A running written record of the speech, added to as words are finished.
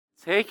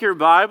Take your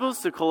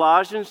Bibles to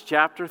Colossians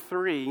chapter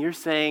 3. You're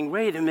saying,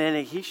 wait a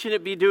minute, he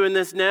shouldn't be doing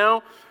this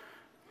now?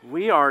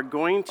 We are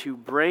going to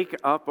break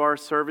up our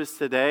service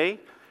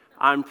today.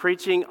 I'm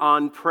preaching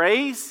on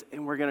praise,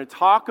 and we're going to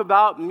talk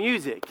about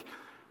music.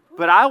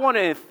 But I want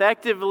to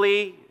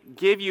effectively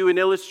give you an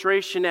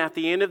illustration at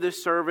the end of the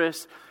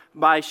service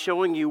by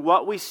showing you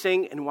what we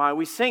sing and why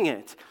we sing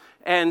it.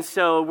 And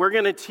so we're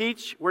going to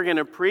teach, we're going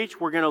to preach,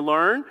 we're going to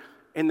learn,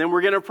 and then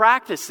we're going to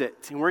practice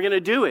it, and we're going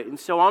to do it. And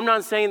so I'm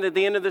not saying that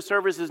the end of the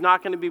service is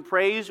not going to be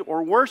praise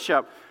or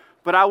worship,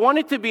 but I want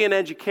it to be an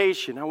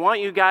education. I want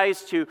you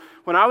guys to,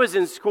 when I was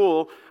in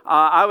school,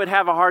 I would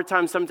have a hard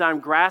time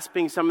sometimes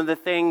grasping some of the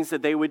things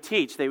that they would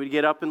teach. They would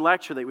get up and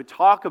lecture. They would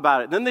talk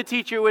about it. Then the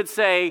teacher would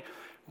say,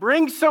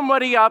 bring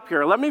somebody up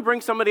here. Let me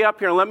bring somebody up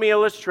here and let me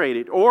illustrate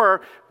it.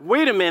 Or,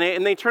 wait a minute,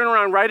 and they turn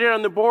around, write it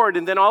on the board,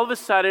 and then all of a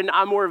sudden,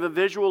 I'm more of a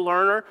visual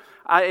learner.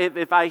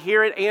 If I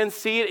hear it and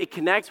see it, it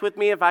connects with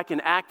me. If I can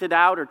act it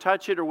out or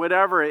touch it or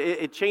whatever,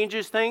 it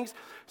changes things.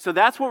 So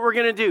that's what we're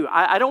going to do.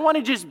 I don't want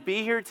to just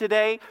be here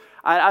today.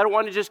 I don't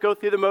want to just go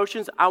through the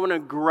motions. I want to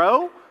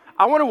grow.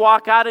 I want to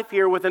walk out of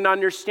here with an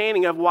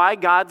understanding of why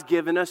God's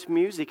given us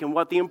music and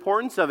what the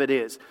importance of it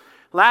is.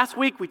 Last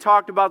week, we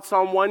talked about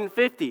Psalm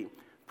 150.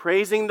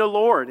 Praising the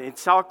Lord. It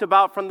talked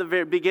about from the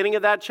very beginning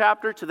of that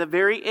chapter to the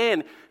very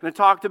end. And it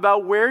talked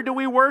about where do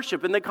we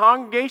worship? In the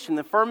congregation,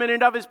 the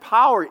firmament of His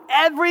power,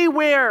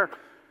 everywhere,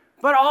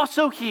 but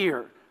also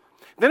here.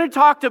 Then it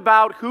talked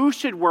about who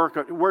should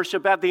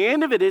worship. At the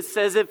end of it, it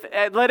says,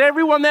 let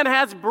everyone that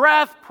has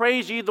breath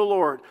praise ye the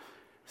Lord. It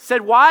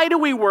said, why do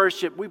we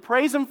worship? We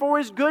praise Him for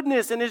His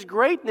goodness and His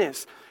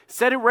greatness. It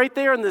said it right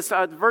there in this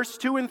verse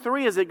 2 and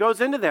 3 as it goes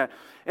into that.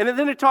 And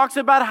then it talks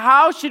about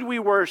how should we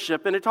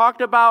worship. And it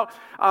talked about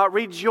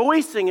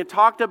rejoicing. It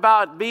talked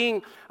about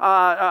being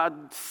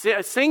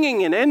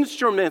singing and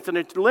instruments. And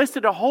it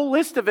listed a whole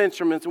list of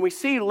instruments. And we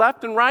see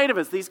left and right of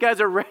us. These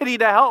guys are ready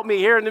to help me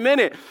here in a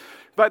minute.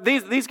 But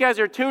these guys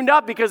are tuned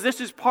up because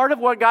this is part of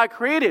what God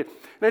created.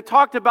 And it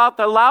talked about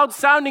the loud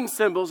sounding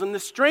cymbals and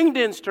the stringed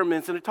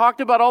instruments. And it talked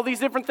about all these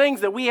different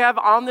things that we have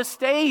on the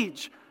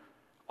stage.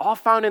 All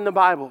found in the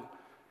Bible.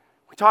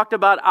 We talked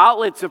about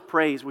outlets of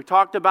praise. We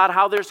talked about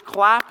how there's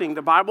clapping.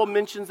 The Bible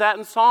mentions that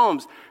in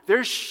Psalms.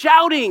 There's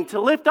shouting to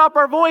lift up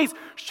our voice.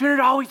 Should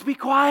it always be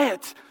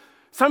quiet?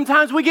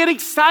 Sometimes we get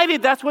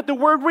excited. That's what the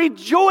word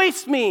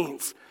rejoice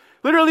means.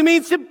 Literally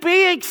means to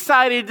be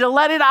excited, to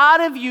let it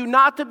out of you,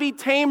 not to be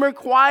tame or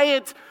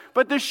quiet,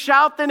 but to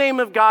shout the name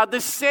of God,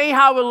 to say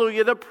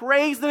hallelujah, to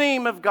praise the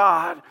name of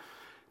God.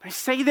 I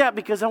say that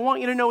because I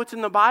want you to know it's in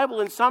the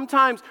Bible, and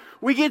sometimes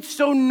we get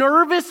so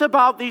nervous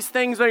about these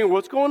things. Like,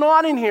 what's going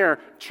on in here?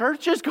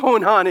 Church is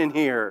going on in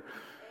here.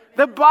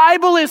 The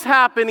Bible is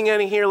happening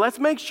in here. Let's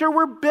make sure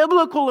we're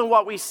biblical in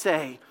what we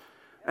say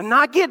and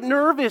not get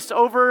nervous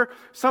over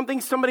something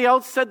somebody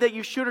else said that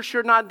you should or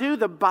should not do.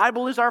 The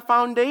Bible is our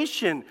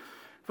foundation.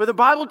 For the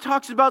Bible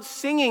talks about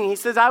singing. He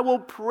says, I will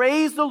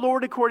praise the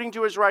Lord according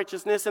to His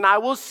righteousness, and I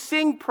will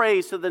sing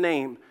praise to the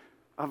name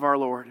of our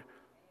Lord.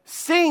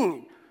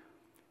 Sing.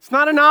 It's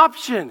not an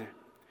option.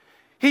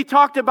 He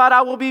talked about,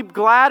 I will be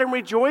glad and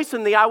rejoice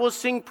in thee. I will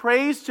sing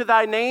praise to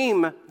thy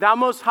name, thou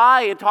most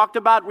high. It talked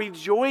about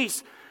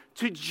rejoice,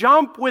 to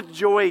jump with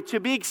joy,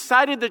 to be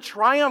excited, to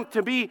triumph,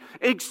 to be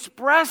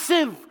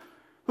expressive.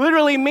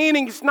 Literally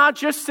meaning it's not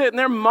just sitting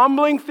there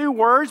mumbling through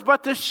words,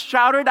 but to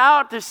shout it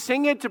out, to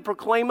sing it, to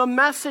proclaim a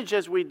message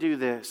as we do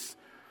this.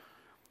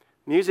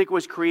 Music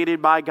was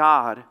created by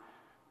God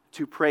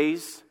to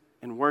praise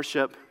and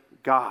worship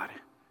God.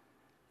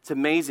 It's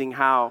amazing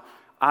how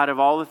out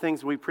of all the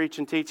things we preach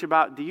and teach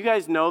about, do you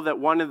guys know that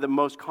one of the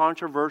most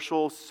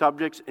controversial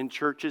subjects in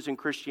churches and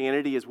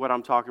Christianity is what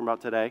I'm talking about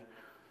today?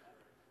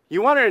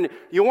 You want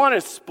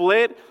to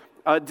split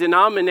a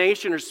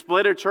denomination or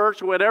split a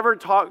church or whatever,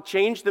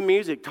 change the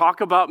music,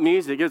 talk about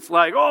music. It's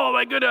like, oh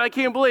my goodness, I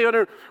can't believe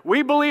it.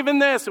 We believe in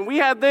this and we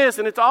had this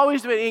and it's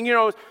always been,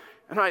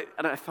 and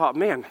I thought,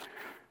 man,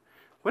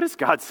 what does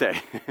God say?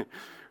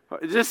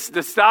 Just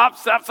to stop.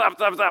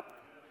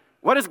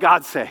 What does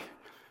God say?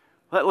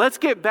 Let's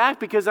get back,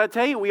 because I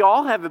tell you, we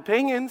all have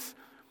opinions.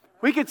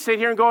 We could sit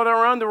here and go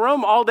around the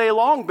room all day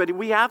long, but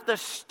we have to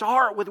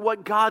start with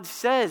what God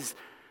says.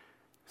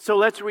 So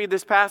let's read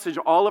this passage.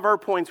 All of our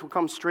points will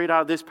come straight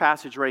out of this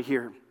passage right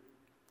here.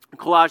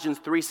 Colossians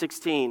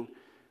 3:16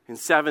 and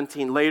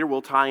 17. Later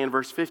we'll tie in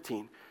verse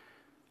 15.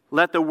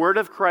 Let the word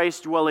of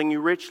Christ dwell in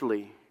you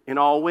richly in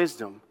all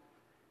wisdom,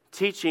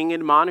 teaching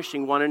and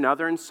admonishing one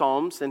another in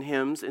psalms and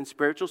hymns and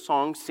spiritual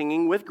songs,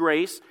 singing with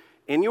grace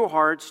in your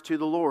hearts to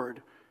the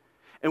Lord.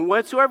 And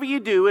whatsoever you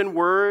do in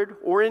word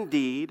or in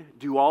deed,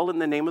 do all in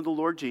the name of the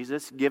Lord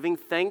Jesus, giving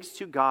thanks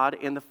to God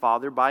and the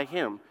Father by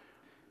Him.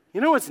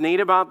 You know what's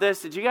neat about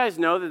this? Did you guys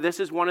know that this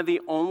is one of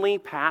the only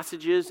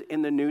passages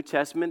in the New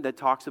Testament that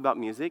talks about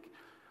music?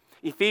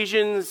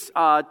 Ephesians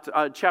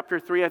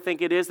chapter 3, I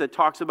think it is, that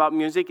talks about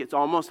music. It's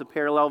almost a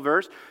parallel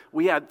verse.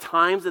 We have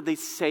times that they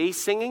say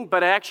singing,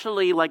 but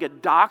actually like a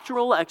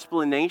doctrinal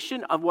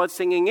explanation of what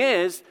singing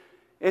is,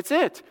 it's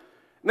it.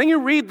 Then you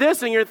read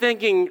this and you're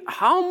thinking,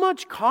 how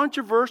much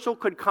controversial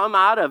could come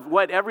out of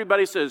what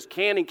everybody says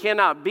can and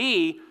cannot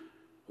be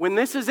when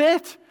this is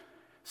it?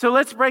 So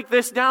let's break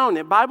this down.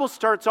 The Bible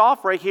starts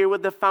off right here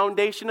with the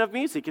foundation of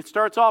music. It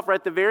starts off right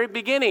at the very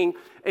beginning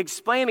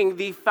explaining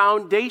the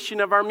foundation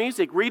of our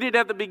music. Read it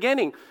at the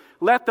beginning.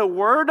 Let the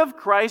word of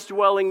Christ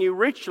dwell in you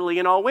richly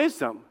in all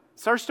wisdom.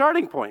 It's our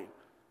starting point.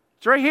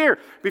 It's right here.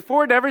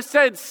 Before it ever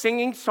said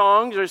singing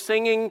songs or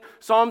singing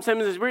psalms,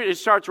 hymns, it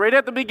starts right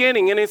at the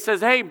beginning. And it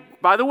says, hey,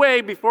 by the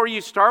way, before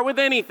you start with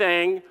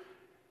anything,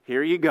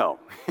 here you go.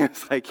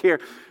 It's like here,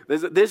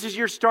 this is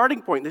your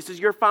starting point. This is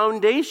your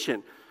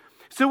foundation.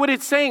 So what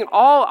it's saying,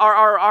 all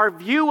our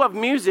view of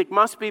music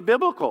must be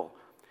biblical.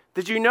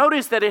 Did you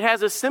notice that it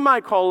has a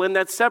semicolon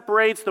that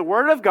separates the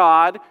Word of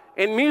God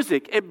and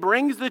music? It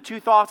brings the two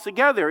thoughts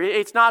together.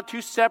 It's not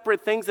two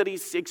separate things that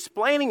he's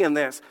explaining in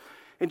this.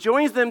 It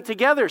joins them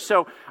together.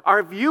 So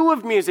our view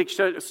of music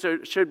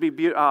should be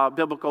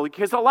biblical,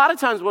 because a lot of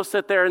times we'll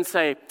sit there and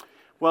say,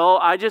 well,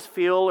 I just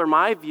feel, or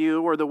my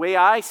view, or the way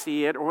I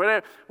see it, or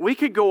whatever. We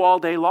could go all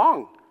day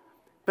long.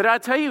 But I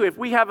tell you, if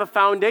we have a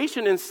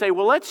foundation and say,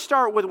 well, let's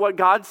start with what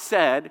God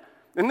said,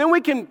 and then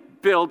we can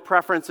build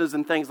preferences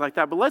and things like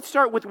that. But let's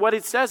start with what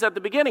it says at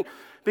the beginning,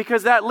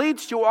 because that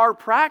leads to our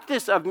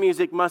practice of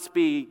music must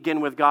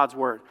begin with God's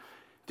word.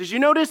 Did you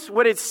notice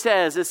what it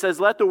says? It says,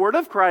 let the word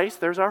of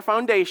Christ, there's our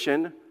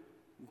foundation,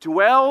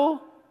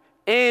 dwell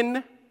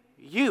in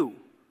you.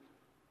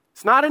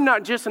 It's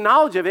not just a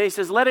knowledge of it. It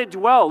says, let it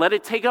dwell, let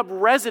it take up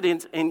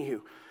residence in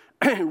you,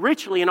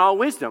 richly in all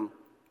wisdom.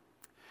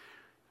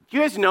 You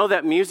guys know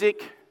that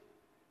music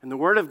and the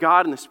Word of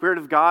God and the Spirit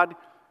of God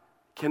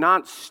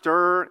cannot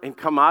stir and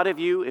come out of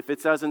you if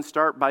it doesn't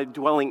start by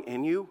dwelling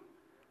in you?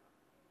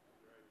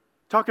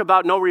 Talk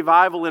about no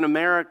revival in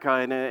America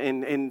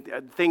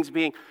and things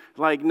being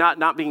like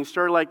not being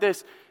stirred like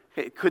this.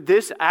 Could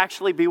this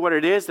actually be what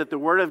it is, that the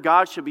Word of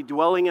God should be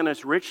dwelling in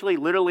us richly,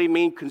 literally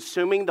mean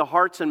consuming the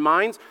hearts and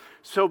minds?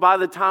 So by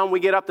the time we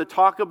get up to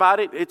talk about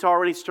it, it's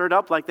already stirred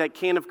up, like that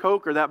can of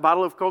Coke or that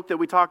bottle of Coke that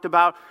we talked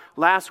about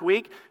last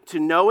week. To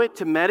know it,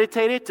 to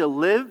meditate it, to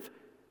live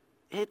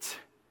it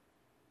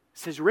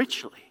says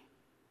richly.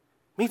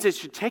 It means it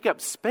should take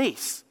up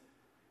space.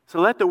 So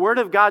let the Word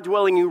of God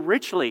dwell in you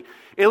richly.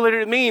 It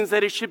literally means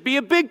that it should be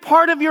a big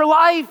part of your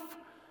life.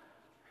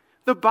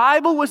 The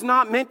Bible was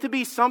not meant to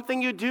be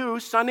something you do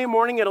Sunday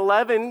morning at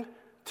 11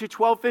 to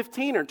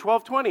 12:15 or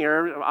 12:20,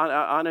 or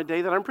on a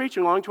day that I'm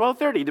preaching along,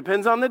 12:30.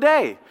 Depends on the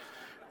day.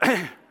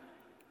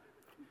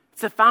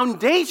 It's the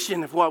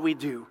foundation of what we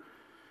do.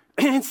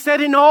 It's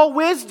said in all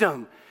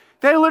wisdom.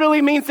 That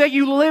literally means that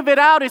you live it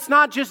out. It's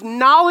not just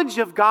knowledge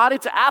of God,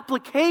 it's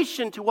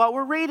application to what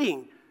we're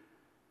reading.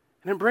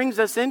 And it brings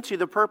us into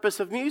the purpose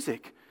of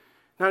music.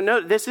 Now,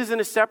 note, this isn't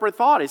a separate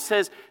thought.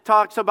 It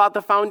talks about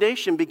the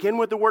foundation. Begin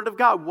with the Word of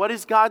God. What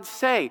does God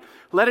say?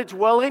 Let it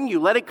dwell in you.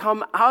 Let it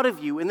come out of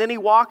you. And then he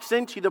walks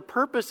into the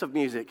purpose of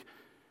music.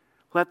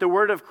 Let the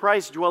Word of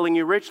Christ dwell in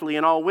you richly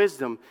in all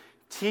wisdom,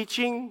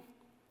 teaching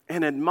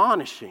and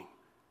admonishing.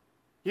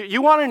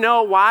 You want to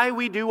know why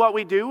we do what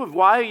we do?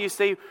 Why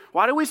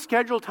do we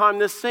schedule time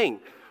to sing?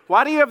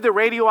 Why do you have the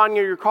radio on in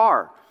your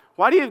car?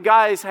 Why do you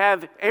guys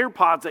have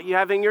AirPods that you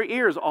have in your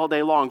ears all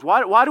day long?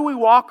 Why do we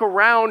walk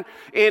around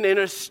in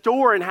a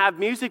store and have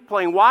music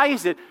playing? Why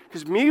is it?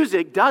 Because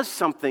music does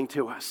something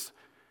to us.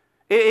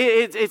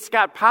 It's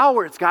got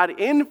power, it's got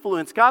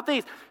influence, got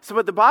things. So,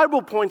 but the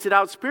Bible points it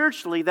out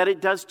spiritually that it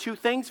does two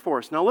things for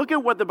us. Now look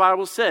at what the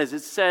Bible says.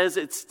 It says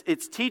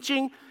it's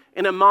teaching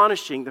and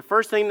admonishing. The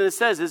first thing that it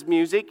says is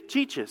music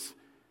teaches.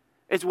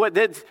 It's what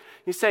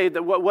you say,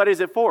 what is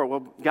it for?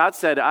 Well, God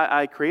said,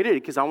 I created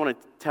it because I want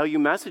to tell you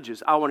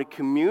messages. I want to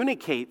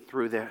communicate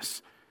through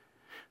this.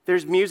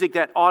 There's music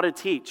that ought to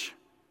teach,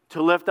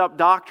 to lift up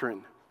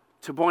doctrine,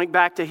 to point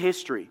back to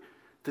history,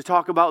 to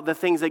talk about the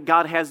things that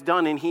God has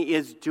done and he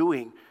is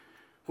doing.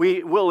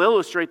 We will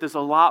illustrate this a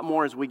lot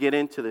more as we get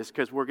into this,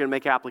 because we're going to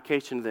make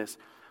application to this.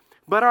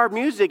 But our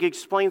music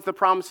explains the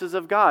promises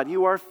of God.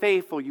 You are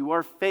faithful. You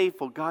are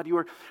faithful. God, you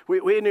are.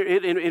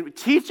 It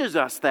teaches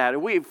us that.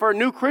 For a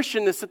new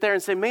Christian to sit there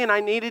and say, man, I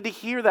needed to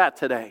hear that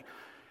today.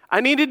 I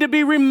needed to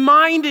be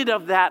reminded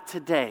of that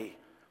today.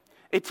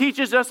 It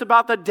teaches us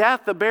about the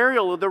death, the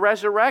burial, the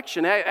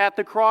resurrection at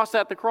the cross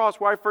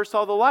where I first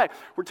saw the light.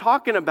 We're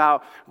talking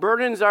about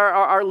burdens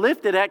are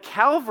lifted at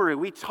Calvary.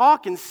 We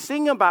talk and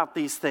sing about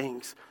these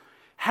things.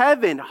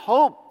 Heaven,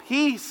 hope,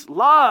 peace,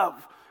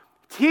 love.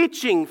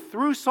 Teaching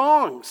through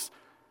songs.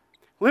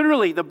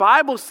 Literally, the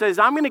Bible says,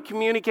 I'm going to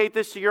communicate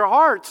this to your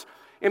hearts.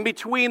 And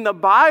between the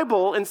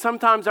Bible and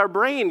sometimes our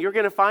brain, you're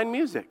going to find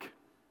music.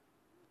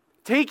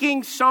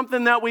 Taking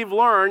something that we've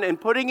learned and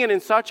putting it in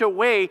such a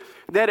way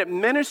that it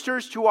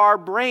ministers to our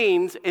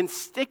brains and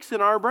sticks in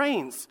our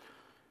brains.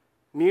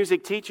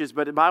 Music teaches,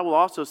 but the Bible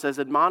also says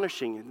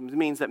admonishing. It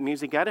means that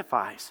music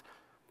edifies.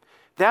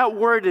 That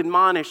word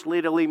admonish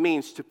literally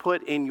means to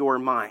put in your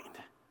mind.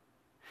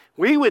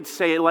 We would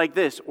say it like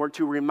this, or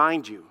to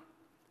remind you,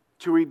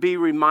 to be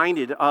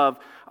reminded of,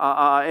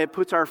 it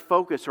puts our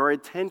focus or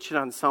attention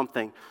on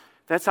something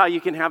That's how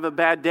you can have a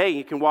bad day.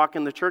 You can walk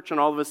in the church and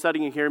all of a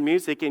sudden you hear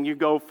music and you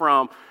go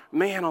from,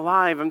 man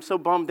alive, I'm so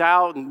bummed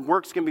out and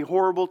work's going to be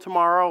horrible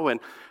tomorrow and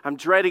I'm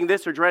dreading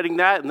this or dreading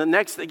that. And the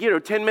next,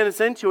 10 minutes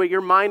into it,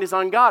 your mind is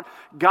on God.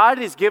 God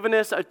has given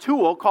us a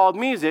tool called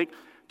music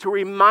to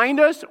remind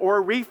us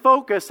or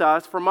refocus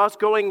us from us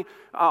going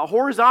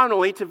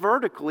horizontally to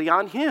vertically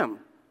on Him.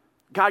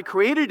 God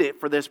created it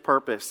for this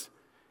purpose.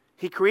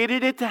 He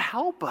created it to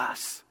help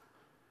us.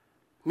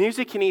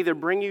 Music can either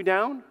bring you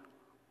down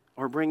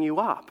or bring you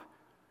up.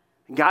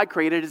 God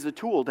created it as a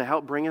tool to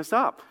help bring us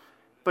up.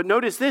 But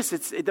notice this,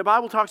 the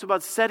Bible talks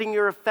about setting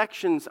your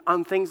affections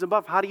on things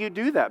above. How do you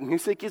do that?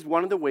 Music is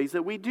one of the ways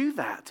that we do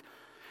that.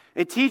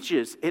 It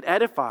teaches, it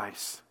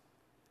edifies,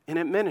 and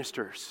it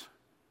ministers.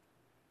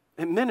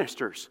 It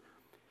ministers.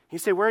 You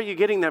say, where are you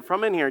getting that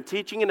from in here?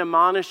 Teaching and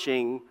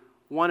admonishing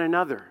one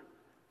another.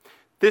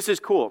 This is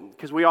cool,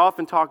 because we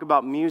often talk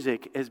about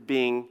music as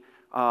being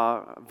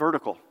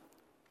vertical.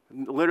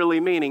 Literally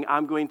meaning,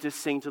 I'm going to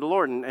sing to the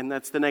Lord. And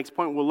that's the next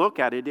point we'll look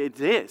at. It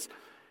is.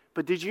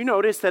 But did you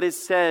notice that it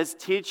says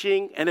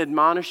teaching and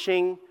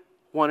admonishing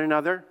one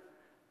another?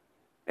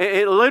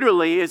 It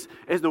literally is,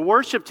 as the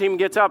worship team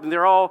gets up, and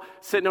they're all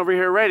sitting over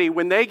here ready,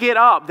 when they get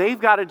up, they've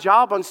got a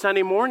job on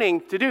Sunday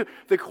morning to do.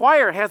 The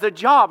choir has a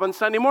job on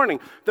Sunday morning.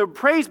 The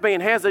praise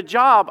band has a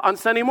job on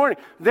Sunday morning.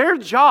 Their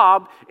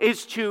job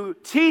is to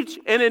teach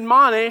and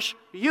admonish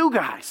you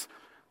guys.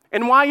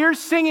 And while you're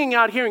singing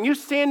out here and you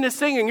stand to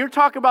sing and you're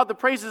talking about the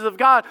praises of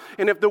God,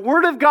 and if the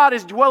Word of God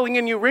is dwelling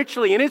in you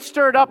richly and it's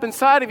stirred up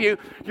inside of you,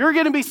 you're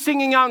going to be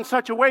singing out in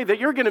such a way that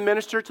you're going to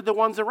minister to the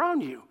ones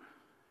around you.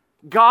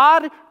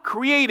 God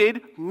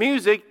created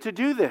music to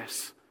do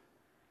this.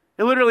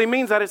 It literally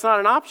means that it's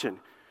not an option.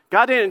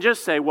 God didn't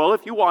just say, well,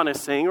 if you want to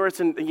sing or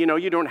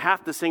you don't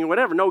have to sing or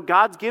whatever. No,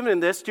 God's given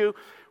this to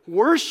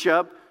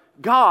worship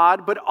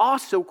God, but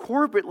also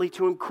corporately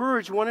to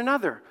encourage one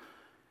another.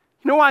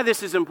 You know why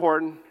this is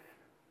important?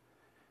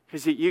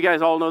 Because you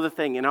guys all know the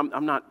thing, and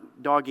I'm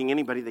not dogging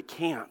anybody that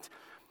can't.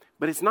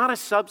 But it's not a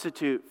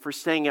substitute for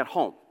staying at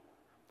home.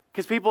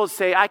 Because people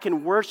say, I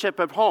can worship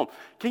at home.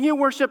 Can you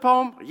worship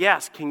home?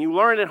 Yes. Can you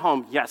learn at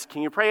home? Yes.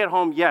 Can you pray at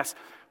home? Yes.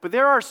 But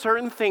there are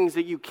certain things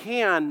that you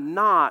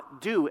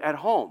cannot do at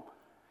home.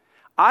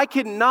 I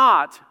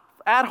cannot,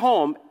 at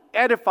home,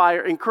 edify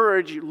or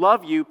encourage you,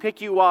 love you, pick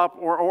you up,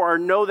 or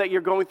know that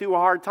you're going through a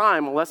hard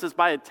time, unless it's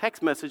by a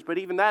text message. But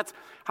even that's,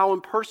 how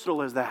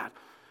impersonal is that?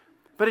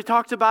 But it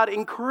talks about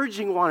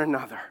encouraging one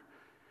another,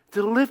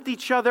 to lift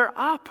each other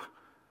up.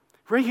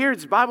 Right here,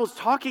 the Bible's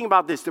talking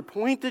about this, to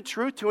point the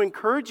truth, to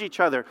encourage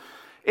each other.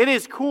 It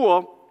is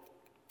cool.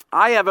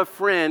 I have a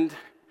friend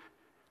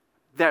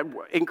that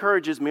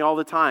encourages me all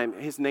the time.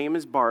 His name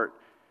is Bart,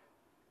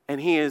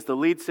 and he is the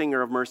lead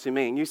singer of Mercy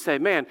Me. And you say,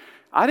 man,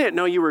 I didn't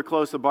know you were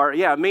close to Bart.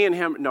 Yeah, me and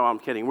him, no, I'm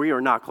kidding. We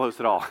are not close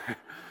at all.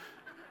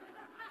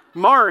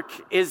 Mark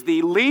is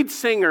the lead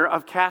singer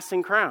of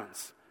Casting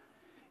Crowns.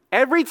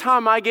 Every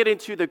time I get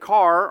into the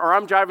car or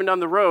I'm driving down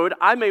the road,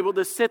 I'm able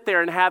to sit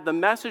there and have the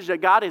message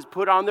that God has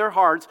put on their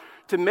hearts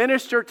to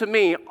minister to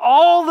me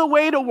all the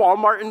way to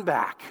Walmart and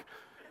back.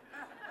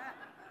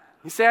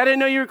 You say, I didn't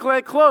know you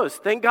were close.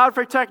 Thank God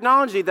for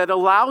technology that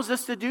allows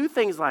us to do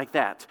things like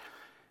that.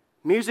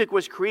 Music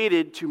was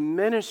created to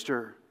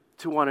minister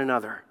to one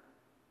another.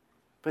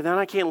 But then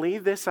I can't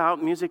leave this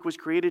out. Music was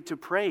created to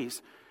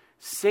praise.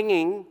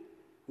 Singing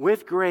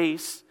with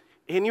grace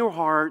in your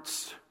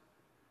hearts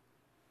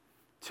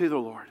to the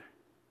Lord.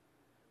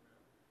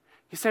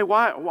 You say,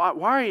 why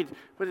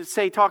would it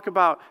say talk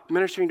about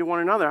ministering to one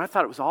another? I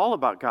thought it was all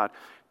about God.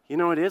 You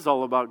know, it is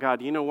all about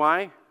God. You know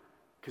why?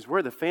 Because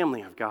we're the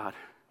family of God.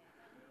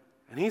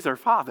 And He's our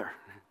Father.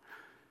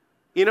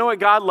 You know what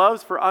God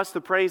loves for us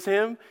to praise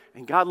Him?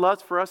 And God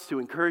loves for us to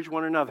encourage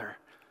one another.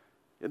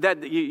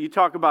 That you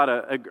talk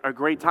about a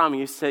great time, and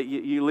you say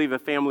you leave a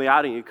family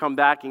outing, you come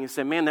back and you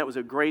say, man, that was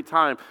a great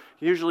time.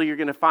 Usually you're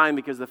going to find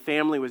because the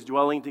family was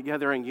dwelling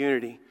together in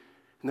unity.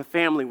 And the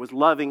family was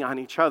loving on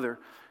each other.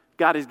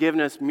 God has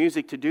given us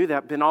music to do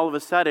that. Then all of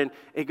a sudden,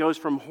 it goes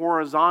from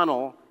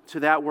horizontal to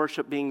that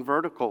worship being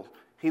vertical.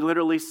 He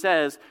literally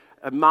says,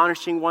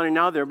 admonishing one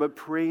another, but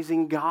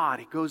praising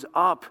God. It goes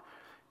up.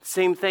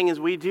 Same thing as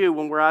we do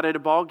when we're out at a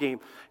ball game.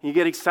 You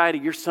get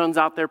excited. Your son's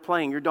out there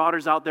playing. Your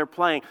daughter's out there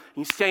playing.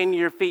 You stand to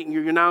your feet and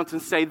you announce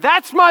and say,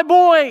 that's my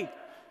boy.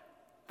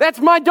 That's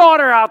my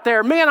daughter out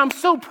there. Man, I'm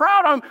so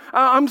proud.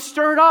 I'm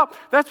stirred up.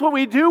 That's what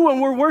we do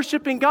when we're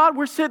worshiping God.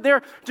 We're sitting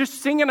there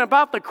just singing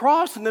about the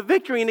cross and the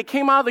victory, and it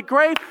came out of the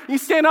grave. You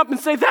stand up and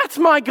say, that's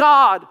my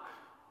God.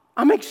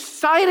 I'm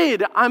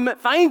excited. I'm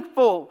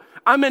thankful.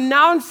 I'm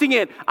announcing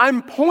it.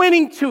 I'm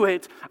pointing to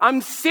it. I'm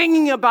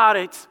singing about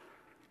it.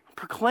 I'm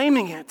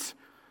proclaiming it.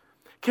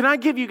 Can I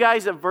give you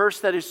guys a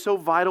verse that is so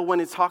vital when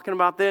it's talking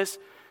about this?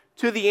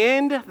 To the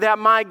end that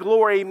my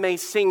glory may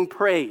sing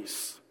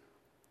praise.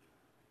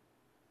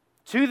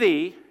 To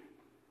thee,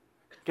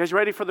 you guys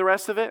ready for the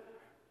rest of it?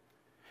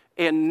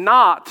 And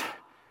not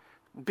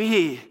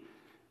be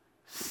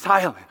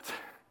silent.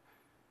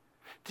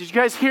 Did you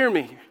guys hear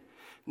me?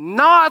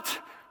 Not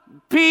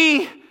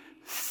be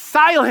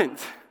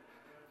silent.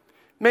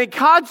 May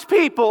God's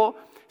people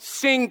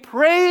sing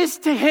praise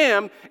to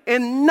him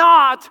and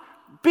not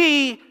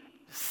be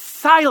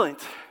silent.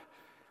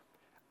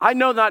 I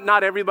know that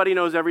not everybody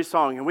knows every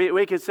song, and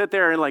we could sit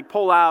there and like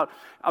pull out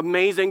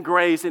Amazing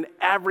Grace in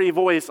every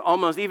voice,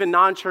 almost even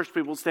non-church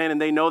people stand and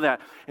they know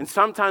that. And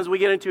sometimes we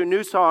get into a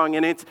new song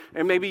and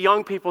maybe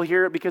young people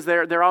hear it because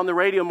they're on the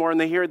radio more and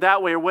they hear it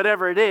that way or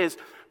whatever it is.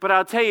 But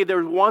I'll tell you,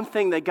 there's one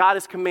thing that God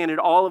has commanded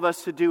all of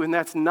us to do, and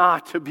that's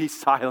not to be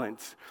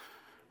silent.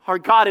 Our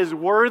God is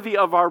worthy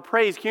of our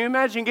praise. Can you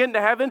imagine getting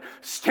to heaven,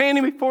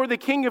 standing before the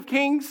King of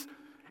Kings,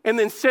 and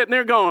then sitting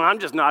there going, I'm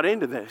just not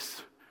into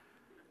this?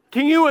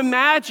 Can you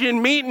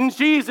imagine meeting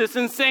Jesus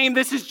and saying,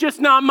 this is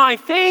just not my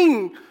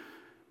thing?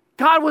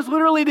 God was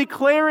literally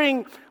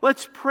declaring,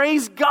 let's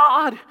praise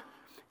God.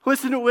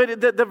 Listen to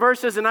what the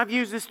verse says, and I've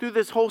used this through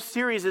this whole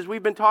series as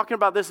we've been talking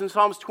about this in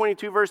Psalms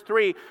 22, verse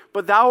 3.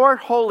 But thou art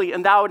holy,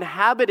 and thou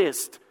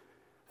inhabitest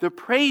the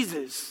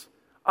praises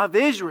of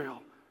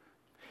Israel.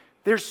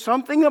 There's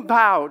something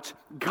about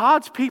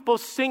God's people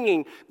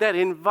singing that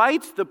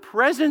invites the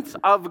presence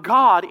of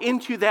God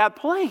into that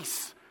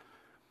place.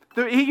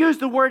 He used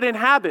the word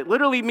inhabit,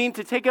 literally mean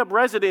to take up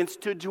residence,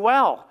 to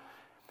dwell.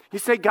 You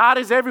say God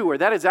is everywhere.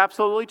 That is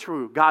absolutely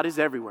true. God is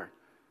everywhere.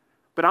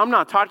 But I'm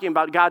not talking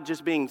about God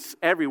just being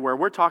everywhere.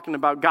 We're talking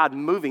about God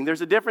moving.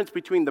 There's a difference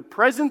between the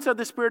presence of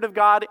the Spirit of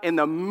God and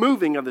the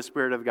moving of the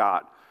Spirit of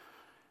God.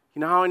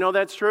 You know how I know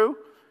that's true?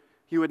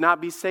 You would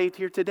not be saved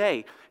here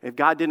today if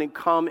God didn't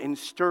come and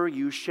stir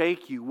you,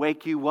 shake you,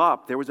 wake you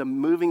up. There was a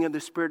moving of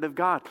the Spirit of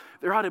God.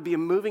 There ought to be a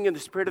moving of the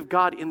Spirit of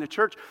God in the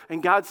church.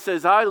 And God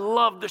says, I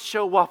love to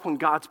show up when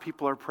God's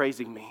people are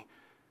praising me.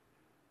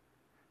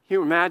 Can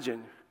you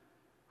imagine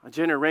a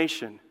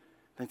generation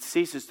that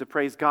ceases to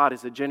praise God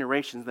is a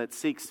generation that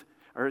seeks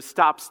or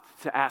stops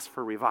to ask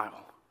for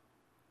revival?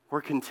 We're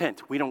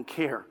content. We don't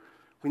care.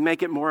 We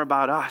make it more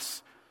about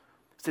us.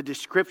 It's a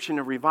description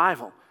of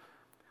revival.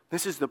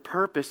 This is the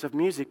purpose of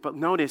music, but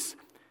notice,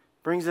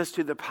 brings us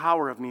to the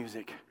power of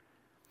music.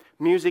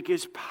 Music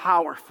is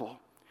powerful.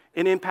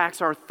 It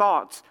impacts our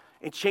thoughts.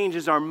 It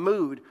changes our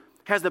mood. It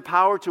has the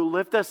power to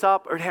lift us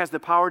up, or it has the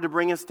power to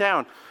bring us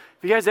down. Have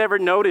you guys ever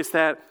noticed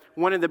that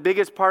one of the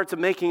biggest parts of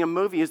making a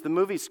movie is the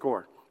movie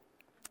score?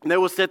 And they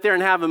will sit there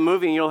and have a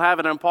movie, and you'll have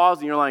it on pause,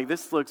 and you're like,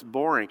 this looks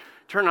boring.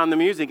 Turn on the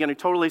music, and it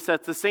totally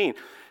sets the scene.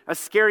 A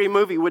scary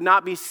movie would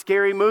not be a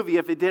scary movie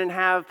if it didn't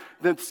have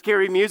the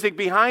scary music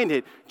behind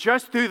it.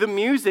 Just through the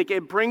music,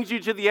 it brings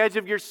you to the edge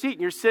of your seat,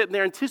 and you're sitting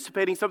there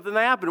anticipating something to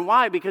happen.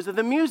 Why? Because of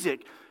the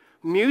music.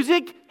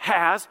 Music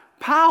has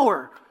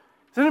power.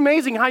 Isn't it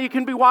amazing how you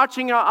can be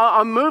watching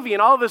a movie,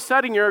 and all of a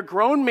sudden you're a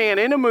grown man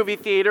in a movie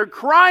theater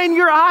crying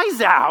your eyes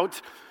out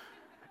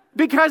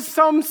because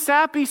some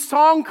sappy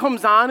song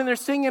comes on and they're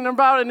singing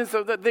about it, and it's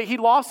that he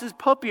lost his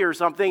puppy or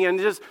something, and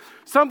just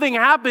something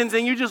happens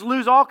and you just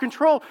lose all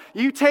control.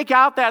 You take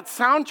out that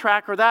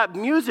soundtrack or that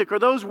music or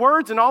those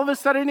words, and all of a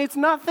sudden it's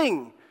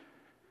nothing.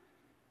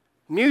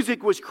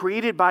 Music was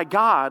created by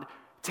God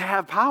to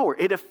have power.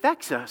 It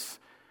affects us.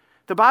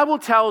 The Bible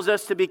tells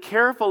us to be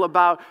careful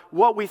about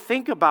what we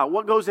think about,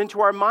 what goes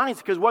into our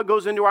minds, because what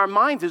goes into our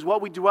minds is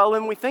what we dwell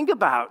in, we think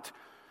about.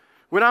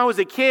 When I was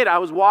a kid, I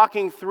was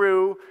walking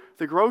through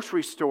the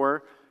grocery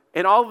store,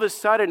 and all of a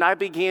sudden I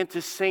began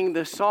to sing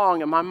this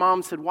song, and my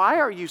mom said, "Why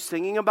are you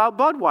singing about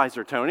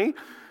Budweiser, Tony?"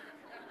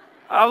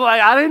 I was like,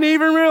 I didn't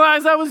even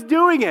realize I was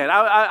doing it.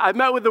 I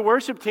met with the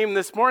worship team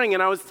this morning,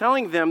 and I was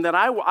telling them that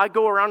I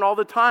go around all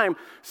the time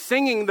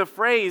singing the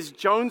phrase,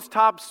 "Jones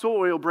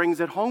Topsoil brings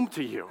it home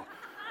to you."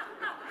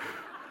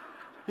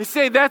 You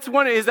say, that's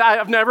one is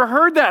I've never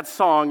heard that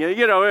song.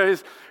 You know,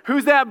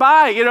 who's that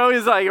by? You know,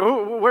 he's like,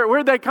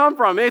 where'd that come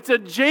from? It's a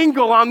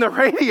jingle on the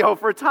radio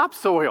for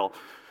topsoil.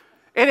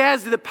 It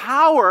has the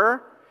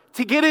power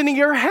to get into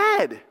your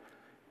head.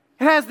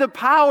 It has the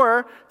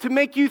power to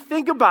make you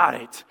think about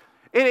it.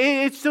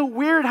 It's so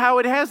weird how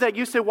it has that.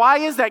 You say, why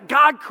is that?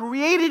 God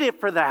created it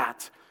for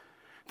that.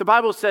 The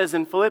Bible says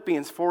in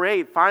Philippians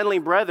 4:8, finally,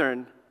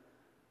 brethren,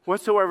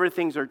 whatsoever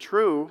things are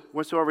true,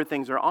 whatsoever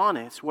things are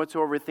honest,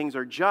 whatsoever things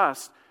are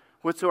just,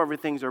 whatsoever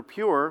things are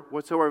pure,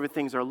 whatsoever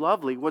things are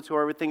lovely,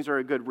 whatsoever things are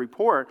a good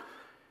report,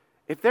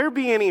 if there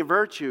be any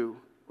virtue,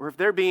 or if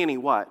there be any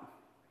what?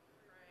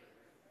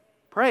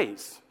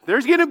 Praise.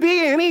 There's going to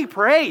be any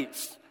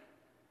praise.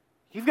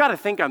 You've got to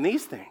think on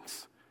these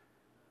things.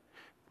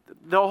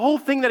 The whole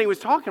thing that he was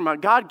talking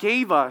about, God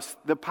gave us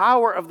the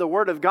power of the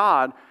Word of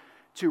God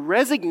to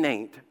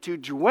resonate, to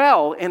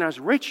dwell in us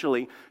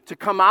richly, to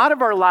come out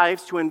of our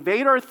lives, to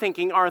invade our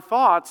thinking, our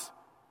thoughts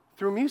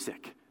through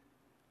music.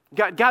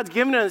 God's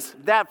given us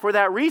that for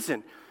that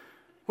reason.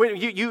 When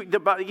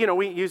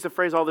we use the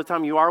phrase all the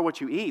time, you are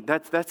what you eat.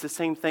 That's the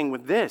same thing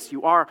with this.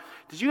 You are.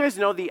 Did you guys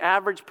know the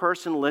average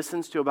person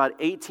listens to about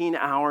 18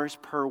 hours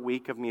per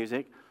week of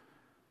music?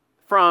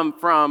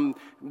 From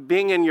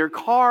being in your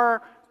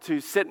car to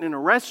sitting in a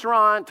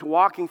restaurant, to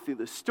walking through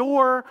the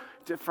store,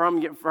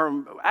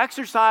 from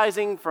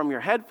exercising, from your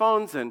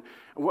headphones, and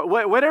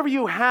whatever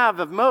you have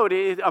of mode,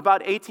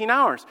 about 18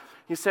 hours.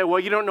 You say, well,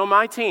 you don't know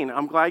my teen.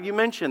 I'm glad you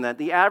mentioned that.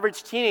 The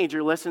average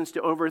teenager listens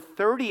to over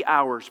 30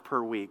 hours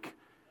per week.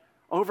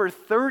 Over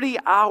 30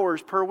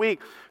 hours per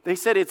week. They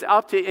said it's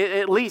up to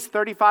at least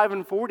 35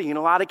 and 40 in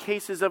a lot of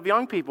cases of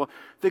young people.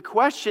 The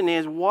question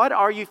is, what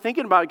are you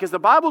thinking about? Because the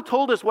Bible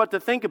told us what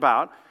to think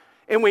about,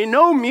 and we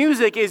know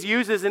music is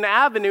used as an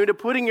avenue to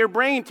put in your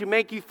brain to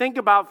make you think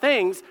about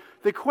things.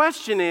 The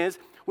question is,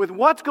 with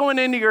what's going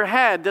into your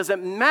head, does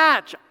it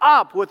match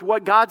up with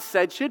what God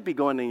said should be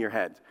going in your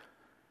head?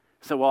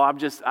 So, well,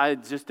 I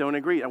just don't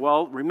agree.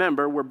 Well,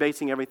 remember, we're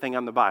basing everything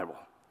on the Bible.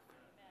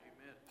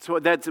 So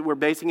we're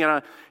basing it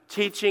on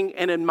teaching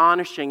and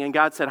admonishing. And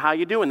God said, how are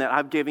you doing that?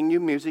 I'm giving you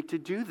music to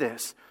do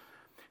this.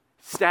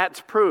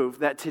 Stats prove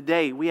that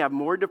today we have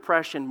more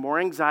depression, more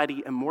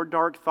anxiety, and more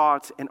dark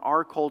thoughts in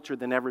our culture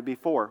than ever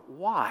before.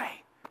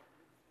 Why?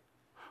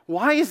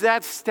 Why is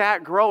that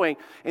stat growing?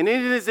 And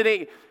it is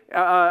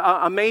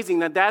amazing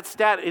that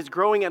stat is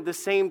growing at the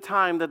same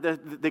time that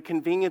the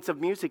convenience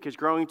of music is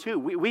growing too.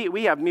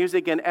 We have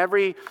music in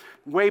every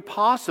way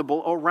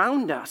possible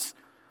around us.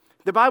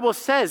 The Bible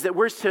says that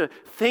we're to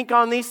think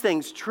on these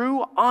things,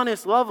 true,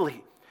 honest,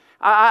 lovely.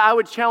 I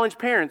would challenge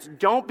parents,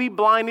 don't be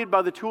blinded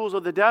by the tools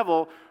of the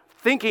devil,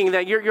 thinking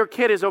that your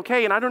kid is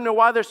okay. And I don't know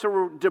why they're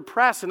so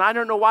depressed, and I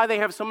don't know why they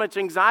have so much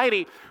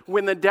anxiety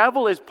when the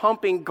devil is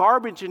pumping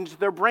garbage into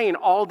their brain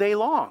all day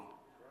long.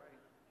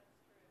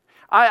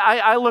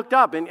 I looked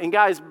up, and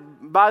guys,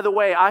 by the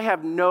way,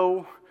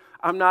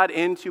 I'm not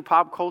into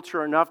pop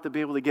culture enough to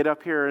be able to get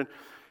up here and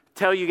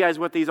tell you guys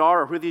what these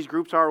are or who these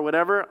groups are or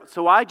whatever.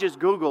 So I just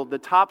Googled the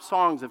top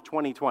songs of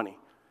 2020.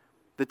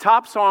 The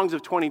top songs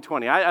of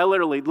 2020. I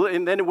literally,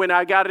 and then when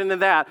I got into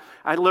that,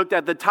 I looked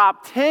at the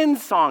top 10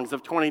 songs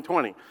of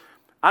 2020.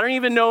 I don't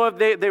even know if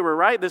they were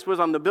right. This was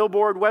on the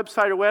Billboard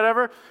website or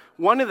whatever.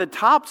 One of the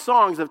top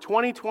songs of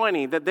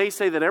 2020 that they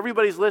say that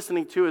everybody's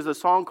listening to is a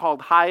song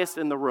called Highest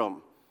in the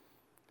Room.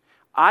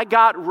 I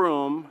got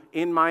room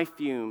in my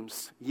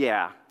fumes.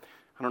 Yeah.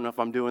 I don't know if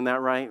I'm doing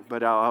that right,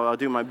 but I'll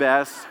do my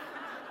best.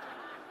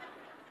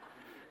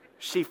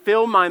 She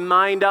filled my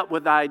mind up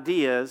with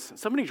ideas.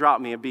 Somebody drop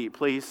me a beat,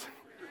 please.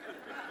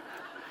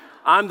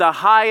 I'm the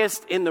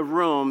highest in the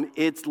room.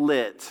 It's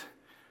lit.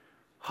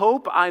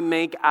 Hope I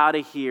make out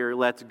of here.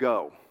 Let's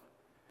go.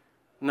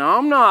 Now,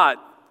 I'm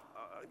not,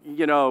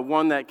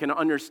 one that can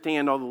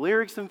understand all the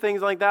lyrics and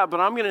things like that,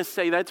 but I'm going to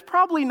say that's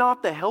probably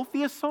not the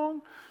healthiest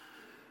song.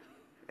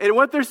 And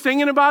what they're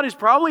singing about is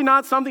probably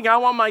not something I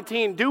want my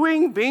teen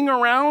doing, being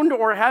around,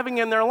 or having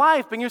in their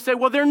life. And you say,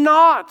 well, they're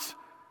not.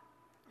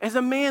 As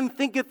a man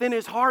thinketh in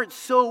his heart,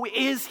 so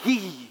is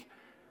he.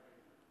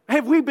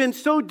 Have we been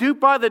so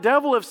duped by the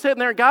devil of sitting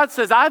there? God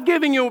says, I've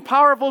given you a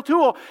powerful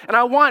tool, and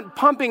I want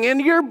pumping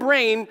into your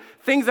brain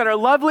things that are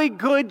lovely,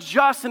 good,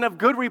 just, and of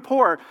good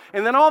report.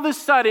 And then all of a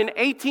sudden,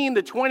 18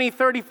 to 20,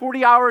 30,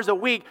 40 hours a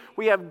week,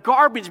 we have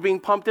garbage being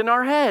pumped in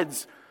our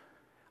heads.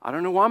 I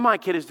don't know why my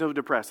kid is so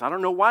depressed. I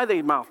don't know why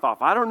they mouth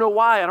off. I don't know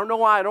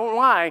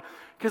why.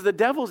 Because the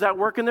devil's at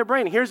work in their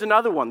brain. Here's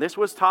another one. This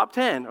was top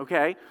 10,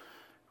 okay?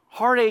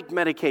 Heartache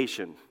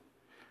medication.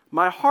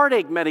 My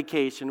heartache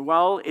medication,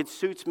 well, it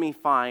suits me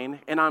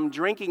fine, and I'm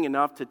drinking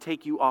enough to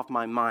take you off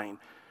my mind.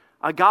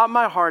 I got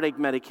my heartache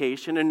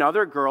medication,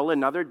 another girl,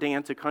 another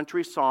dance, a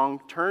country song,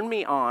 turned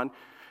me on.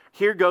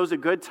 Here goes a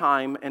good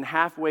time, and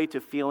halfway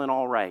to feeling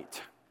all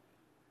right.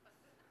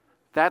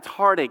 That's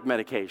heartache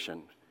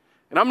medication.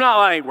 And I'm not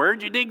like,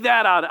 where'd you dig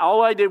that out?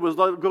 All I did was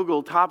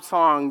Google top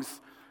songs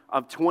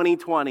of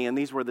 2020, and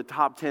these were the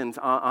top 10s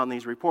on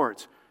these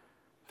reports.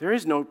 There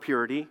is no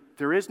purity,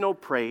 there is no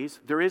praise,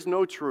 there is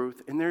no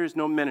truth, and there is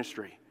no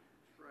ministry.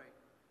 Right.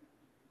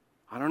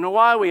 I don't know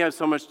why we have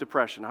so much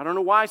depression. I don't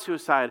know why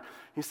suicide.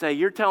 You say,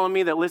 you're telling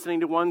me that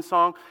listening to one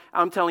song,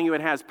 I'm telling you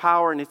it has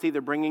power, and it's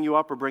either bringing you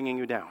up or bringing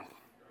you down. Right.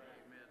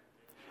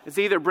 It's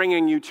either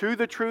bringing you to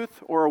the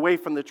truth or away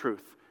from the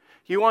truth.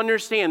 You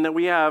understand that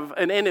we have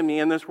an enemy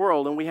in this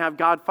world, and we have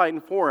God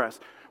fighting for us.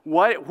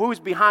 Who's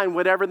behind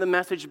whatever the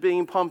message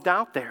being pumped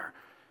out there?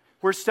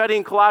 We're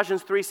studying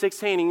Colossians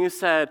 3:16, and you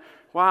said,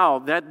 wow,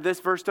 this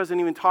verse doesn't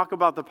even talk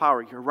about the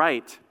power. You're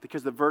right,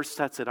 because the verse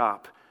sets it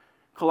up.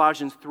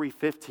 Colossians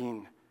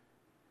 3:15.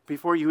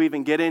 Before you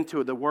even get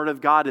into the Word of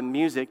God and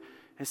music,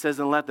 it says,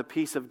 and let the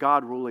peace of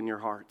God rule in your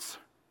hearts.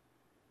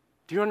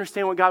 Do you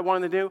understand what God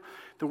wanted to do?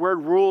 The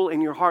word rule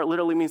in your heart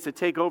literally means to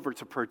take over,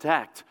 to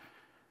protect.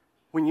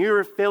 When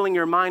you're filling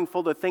your mind full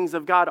of the things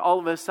of God, all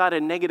of a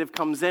sudden negative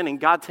comes in and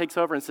God takes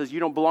over and says, you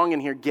don't belong in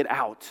here, get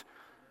out.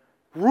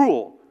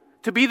 Rule,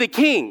 to be the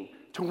king,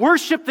 to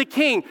worship the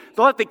king,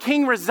 to let the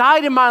king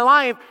reside in my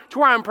life to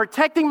where I'm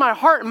protecting my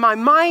heart and my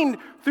mind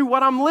through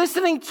what I'm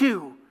listening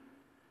to.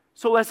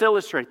 So let's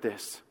illustrate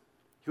this.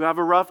 You have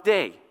a rough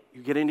day.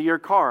 You get into your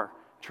car,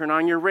 turn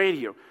on your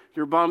radio.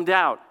 You're bummed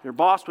out. Your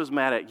boss was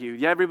mad at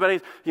you.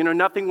 Everybody's,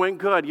 nothing went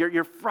good.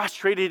 You're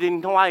frustrated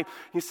in life.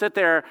 You sit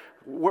there.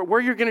 Where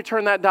are you going to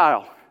turn that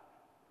dial?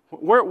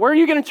 Where are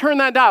you going to turn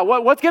that dial?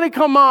 What's going to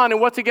come on and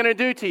what's it going to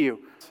do to you?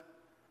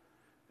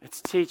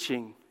 It's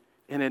teaching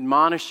and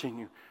admonishing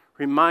you,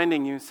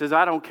 reminding you. It says,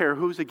 I don't care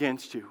who's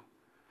against you.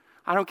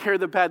 I don't care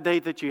the bad day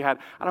that you had.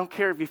 I don't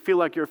care if you feel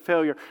like you're a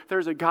failure.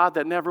 There's a God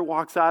that never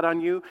walks out on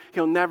you.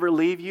 He'll never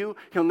leave you.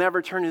 He'll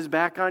never turn his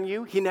back on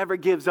you. He never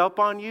gives up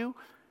on you.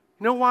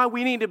 You know why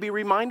we need to be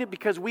reminded?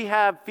 Because we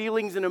have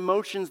feelings and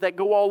emotions that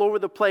go all over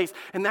the place.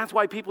 And that's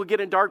why people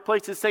get in dark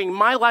places saying,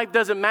 my life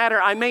doesn't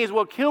matter. I may as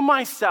well kill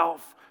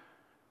myself.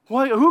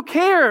 Well, who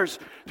cares?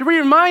 To be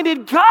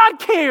reminded, God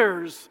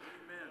cares.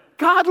 Amen.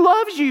 God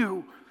loves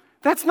you.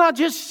 That's not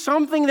just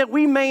something that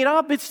we made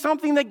up. It's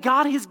something that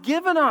God has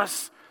given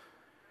us.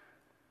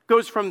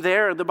 Goes from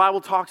there. The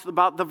Bible talks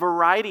about the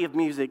variety of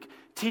music,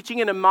 teaching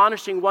and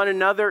admonishing one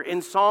another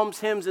in psalms,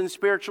 hymns, and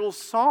spiritual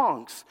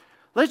songs.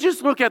 Let's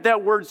just look at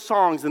that word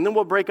songs, and then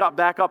we'll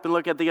back up and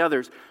look at the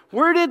others.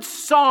 Where did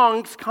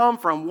songs come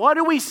from? What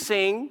do we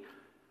sing?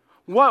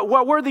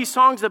 What were these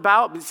songs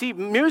about? See,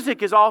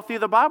 music is all through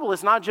the Bible.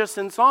 It's not just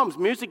in Psalms.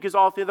 Music is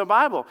all through the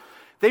Bible.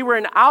 They were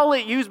an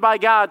outlet used by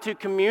God to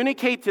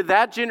communicate to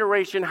that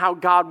generation how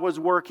God was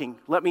working.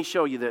 Let me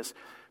show you this.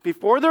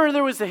 Before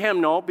there was a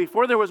hymnal,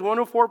 before there was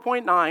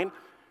 104.9,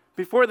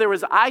 before there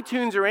was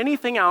iTunes or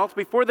anything else,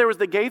 before there was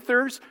the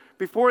Gaithers,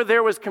 before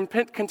there was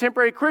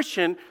contemporary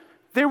Christian,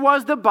 there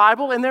was the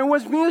Bible and there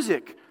was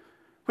music.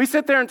 We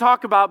sit there and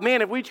talk about,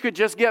 man, if we could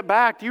just get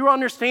back. Do you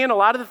understand a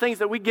lot of the things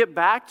that we get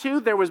back to,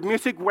 there was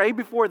music way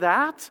before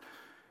that?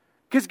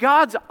 Because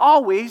God's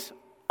always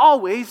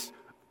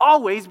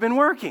been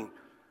working.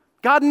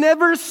 God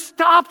never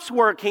stops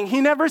working.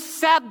 He never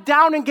sat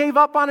down and gave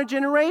up on a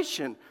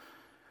generation.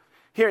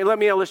 Here, let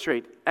me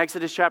illustrate.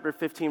 Exodus chapter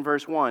 15,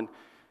 verse 1.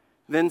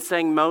 Then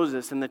sang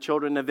Moses and the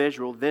children of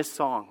Israel this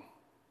song.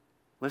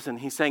 Listen,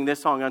 he sang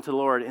this song unto the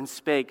Lord and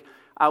spake,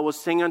 I will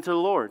sing unto the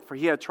Lord, for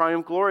he hath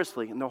triumphed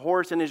gloriously, and the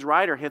horse and his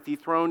rider hath he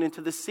thrown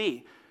into the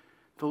sea.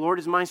 The Lord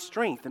is my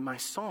strength and my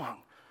song.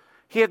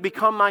 He hath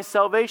become my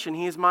salvation.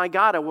 He is my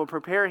God. I will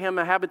prepare him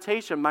a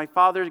habitation, my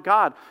father's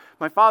God,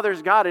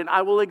 and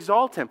I will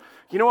exalt him.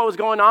 You know what was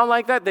going on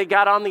like that? They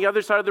got on the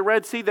other side of the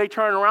Red Sea. They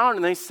turned around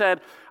and they said,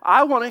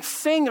 I want to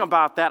sing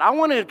about that. I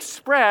want to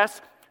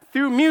express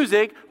through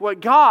music what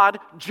God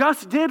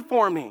just did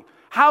for me.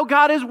 How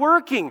God is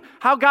working,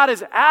 how God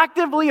is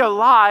actively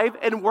alive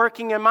and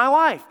working in my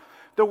life.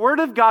 The Word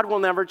of God will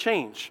never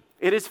change.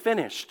 It is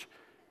finished.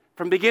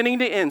 From beginning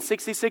to end,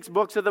 66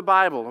 books of the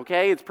Bible,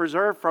 okay? It's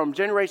preserved from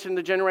generation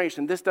to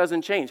generation. This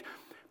doesn't change.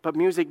 But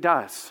music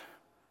does.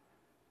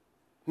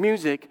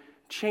 Music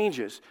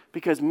changes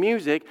because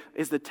music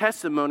is the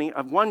testimony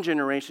of one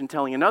generation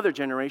telling another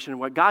generation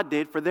what God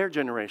did for their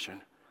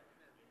generation.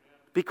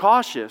 Be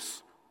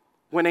cautious.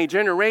 When a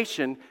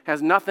generation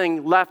has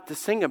nothing left to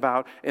sing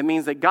about, it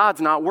means that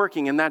God's not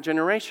working in that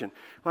generation.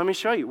 Let me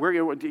show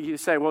you. You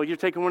say, well, you're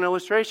taking one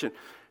illustration.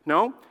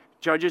 No,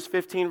 Judges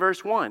 15,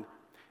 verse 1.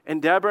 And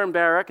Deborah and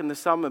Barak and the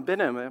son of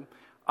Abiram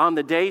on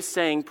the day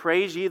saying,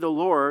 praise ye the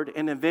Lord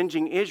in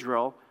avenging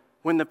Israel,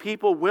 when the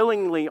people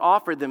willingly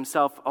offered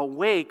themselves,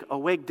 awake,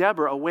 awake,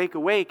 Deborah,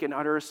 awake, and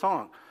utter a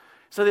song.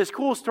 So this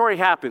cool story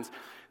happens.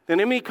 The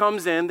enemy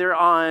comes in, they're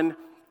on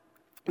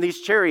these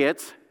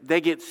chariots,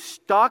 they get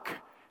stuck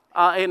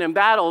in a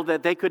battle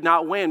that they could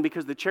not win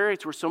because the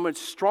chariots were so much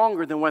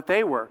stronger than what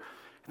they were.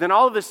 Then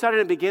all of a sudden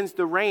it begins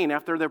to rain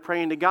after they're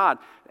praying to God.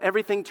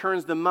 Everything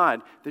turns to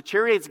mud. The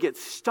chariots get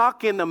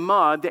stuck in the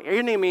mud. The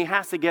enemy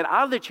has to get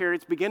out of the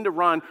chariots, begin to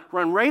run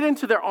right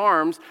into their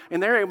arms,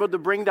 and they're able to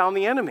bring down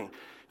the enemy.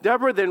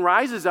 Deborah then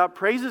rises up,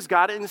 praises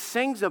God, and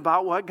sings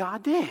about what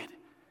God did.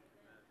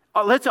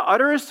 Let's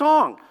utter a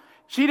song.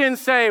 She didn't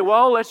say,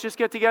 well, let's just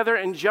get together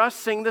and just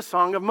sing the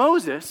song of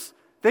Moses.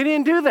 They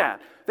didn't do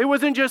that. It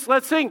wasn't just,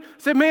 let's sing.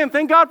 Said, man,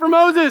 thank God for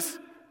Moses.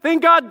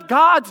 Thank God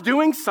God's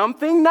doing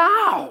something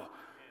now.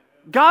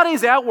 God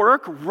is at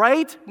work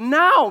right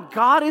now.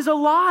 God is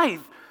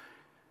alive.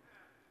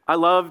 I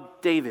love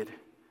David.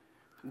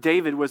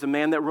 David was a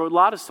man that wrote a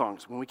lot of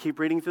songs when we keep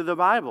reading through the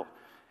Bible.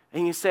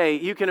 And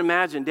you can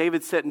imagine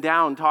David sitting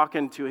down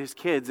talking to his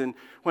kids, and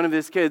one of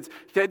his kids,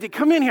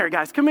 come in here,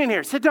 guys, come in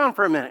here, sit down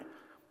for a minute.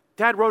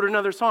 Dad wrote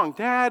another song.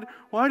 Dad,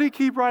 why do you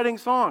keep writing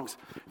songs?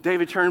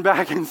 David turned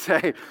back and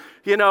said,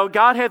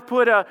 God hath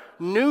put a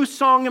new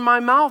song in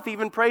my mouth,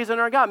 even praising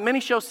our God. Many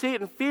shall see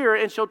it and fear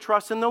and shall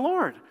trust in the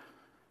Lord.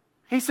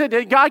 He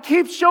said, God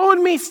keeps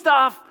showing me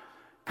stuff.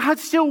 God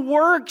still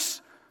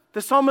works.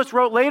 The psalmist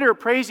wrote later,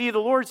 praise ye the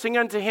Lord, sing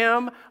unto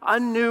him a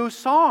new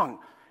song.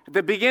 At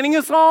the beginning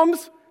of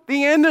Psalms,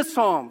 the end of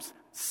Psalms,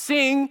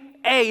 sing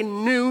a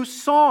new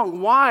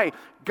song. Why?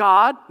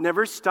 God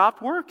never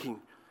stopped working.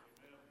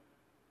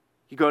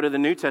 You go to the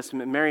New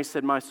Testament, Mary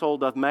said, my soul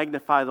doth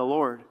magnify the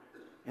Lord,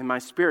 and my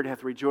spirit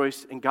hath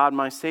rejoiced in God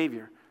my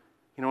Savior.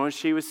 You know what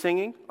she was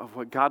singing? Of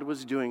what God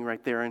was doing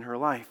right there in her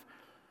life.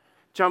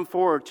 Jump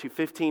forward to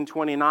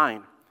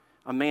 1529.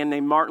 A man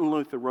named Martin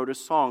Luther wrote a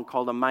song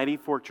called A Mighty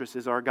Fortress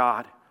is Our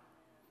God.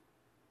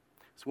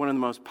 It's one of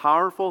the most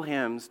powerful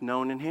hymns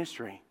known in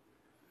history.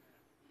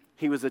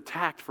 He was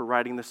attacked for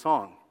writing the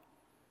song.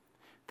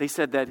 They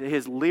said that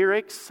his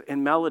lyrics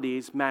and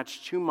melodies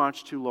matched too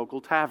much to local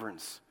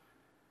taverns.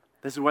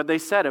 This is what they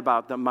said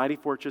about The Mighty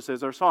Fortress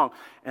is Our Song.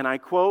 And I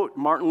quote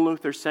Martin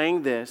Luther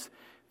saying this,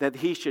 that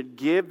he should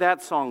give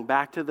that song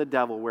back to the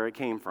devil where it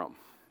came from.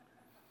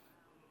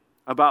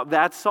 About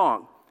that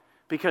song,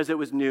 because it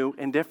was new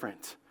and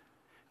different.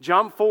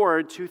 Jump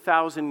forward to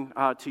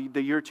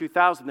the year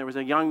 2000. There was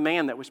a young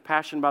man that was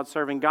passionate about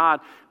serving God,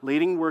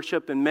 leading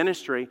worship and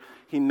ministry.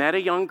 He met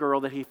a young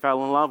girl that he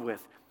fell in love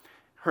with.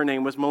 Her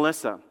name was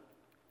Melissa.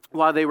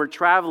 While they were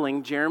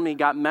traveling, Jeremy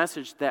got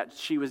message that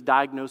she was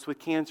diagnosed with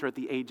cancer at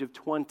the age of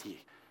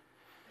 20.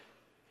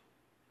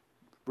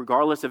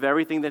 Regardless of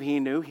everything that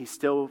he knew, he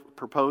still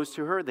proposed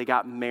to her. They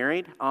got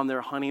married on their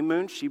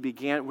honeymoon. She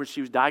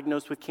was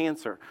diagnosed with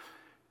cancer.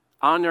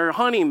 On their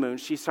honeymoon,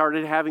 she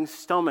started having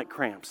stomach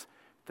cramps.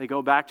 They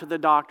go back to the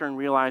doctor and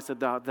realize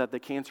that the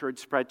cancer had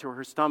spread to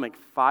her stomach.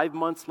 5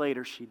 months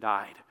later, she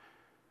died.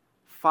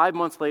 5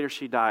 months later,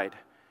 she died.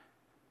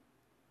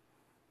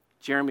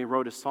 Jeremy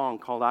wrote a song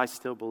called I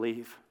Still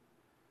Believe.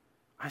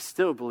 I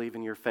still believe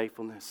in your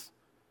faithfulness.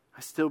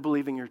 I still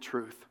believe in your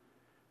truth.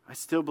 I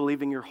still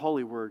believe in your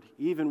holy word.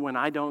 Even when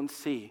I don't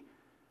see,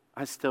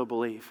 I still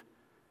believe.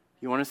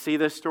 You want to see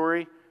this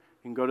story? You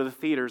can go to the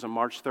theaters on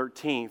March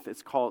 13th.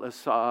 It's called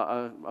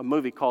a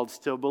movie called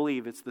Still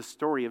Believe. It's the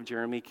story of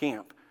Jeremy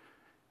Camp.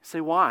 You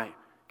say, why?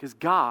 Because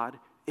God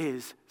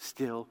is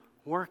still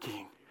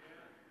working.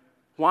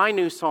 Why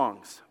new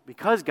songs?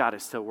 Because God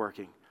is still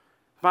working.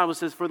 The Bible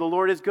says, for the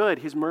Lord is good,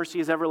 his mercy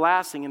is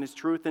everlasting, and his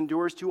truth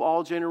endures to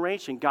all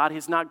generation. God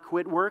has not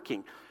quit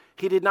working.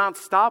 He did not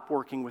stop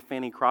working with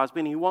Fanny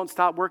Crosby, and he won't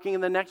stop working in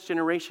the next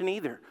generation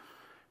either.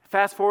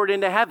 Fast forward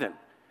into heaven,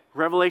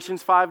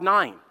 Revelations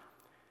 5:9.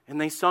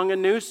 And they sung a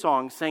new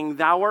song, saying,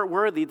 thou art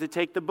worthy to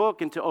take the book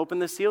and to open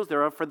the seals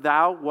thereof, for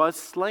thou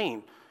wast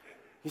slain.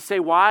 You say,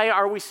 why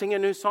are we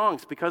singing new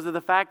songs? Because of the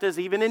fact is,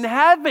 even in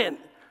heaven,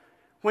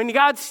 when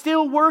God's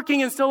still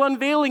working and still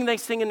unveiling, they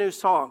sing a new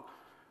song.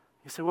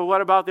 You say, well, what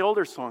about the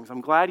older songs?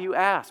 I'm glad you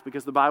asked,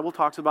 because the Bible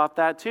talks about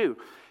that too.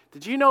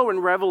 Did you know in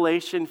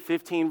Revelation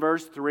 15,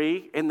 verse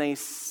 3, and they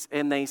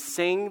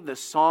sing the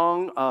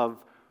song of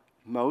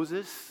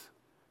Moses?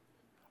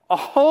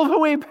 All the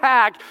way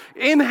back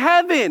in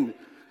heaven.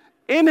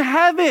 In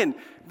heaven,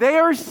 they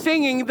are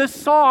singing the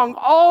song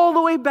all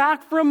the way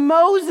back from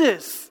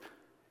Moses.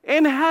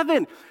 In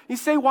heaven. You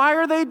say, why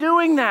are they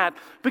doing that?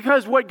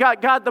 Because what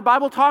God, the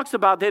Bible talks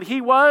about that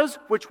he was,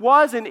 which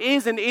was, and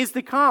is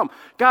to come.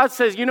 God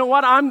says, you know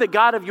what? I'm the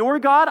God of your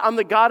God. I'm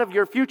the God of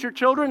your future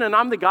children, and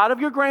I'm the God of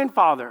your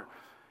grandfather.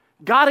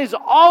 God has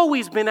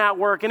always been at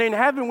work, and in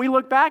heaven, we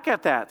look back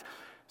at that.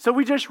 So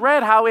we just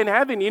read how in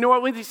heaven, you know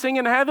what we sing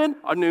in heaven?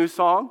 A new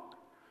song.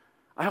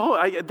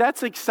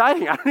 That's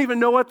exciting. I don't even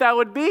know what that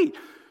would be.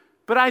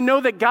 But I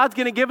know that God's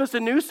going to give us a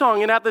new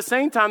song. And at the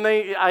same time,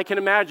 I can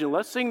imagine,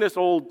 let's sing this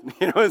old,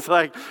 it's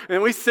like,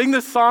 and we sing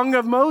the song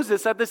of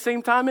Moses at the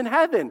same time in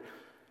heaven.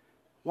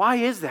 Why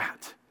is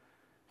that?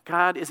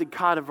 God is a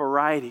God of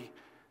variety,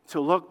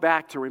 to look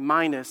back, to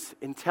remind us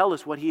and tell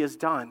us what he has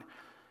done.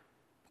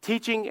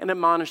 Teaching and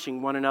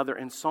admonishing one another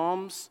in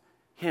psalms,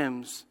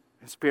 hymns,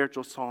 and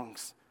spiritual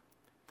songs.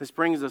 This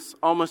brings us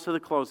almost to the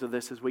close of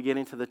this as we get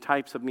into the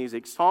types of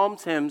music.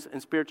 Psalms, hymns, and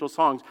spiritual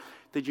songs.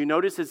 Did you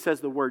notice it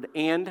says the word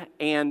and,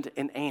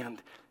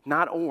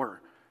 not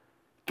or?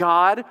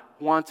 God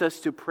wants us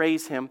to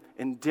praise him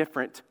in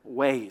different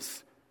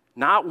ways.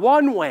 Not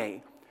one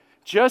way.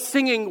 Just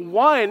singing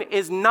one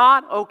is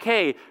not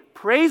okay.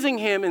 Praising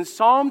him in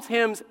psalms,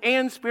 hymns,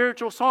 and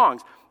spiritual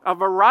songs. A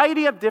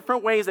variety of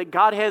different ways that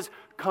God has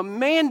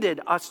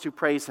commanded us to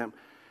praise him.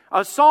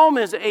 A psalm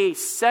is a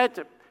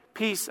set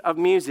piece of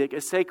music,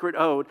 a sacred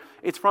ode.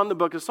 It's from the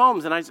book of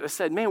Psalms. And I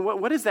said, man,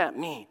 what does that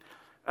mean?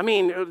 I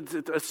mean,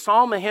 a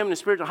psalm, a hymn, and a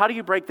spiritual, how do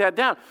you break that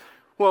down?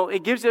 Well,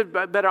 it gives you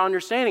a better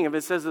understanding of it.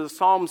 It says a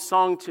psalm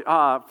sung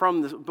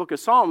from the book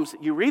of Psalms.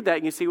 You read that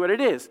and you see what it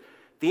is.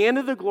 The end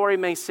of the glory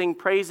may sing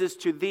praises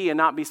to thee and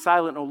not be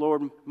silent, O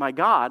Lord my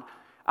God.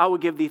 I will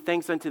give thee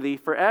thanks unto thee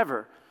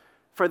forever.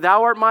 For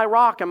thou art my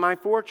rock and my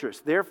fortress.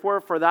 Therefore,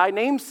 for thy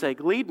name's sake,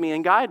 lead me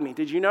and guide me.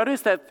 Did you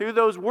notice that through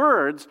those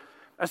words,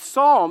 a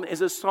psalm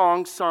is a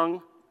song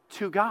sung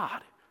to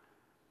God?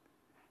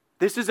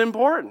 This is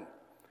important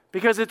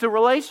because it's a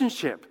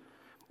relationship.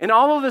 And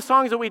all of the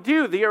songs that we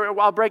do,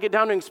 I'll break it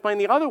down and explain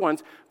the other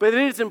ones, but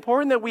it is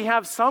important that we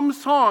have some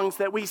songs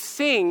that we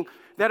sing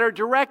that are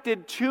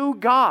directed to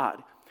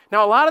God.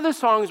 Now, a lot of the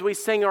songs we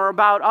sing are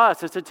about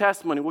us. It's a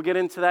testimony. We'll get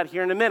into that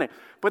here in a minute.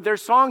 But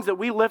there's songs that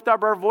we lift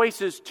up our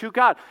voices to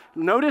God.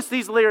 Notice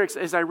these lyrics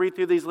as I read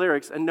through these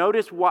lyrics, and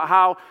notice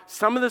how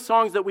some of the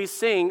songs that we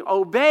sing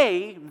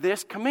obey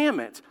this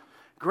commandment.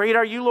 Great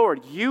are you,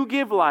 Lord. You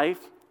give life.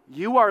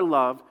 You are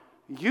love.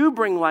 You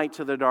bring light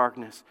to the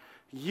darkness.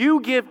 You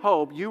give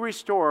hope. You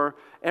restore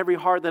every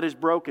heart that is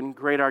broken.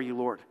 Great are you,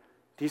 Lord.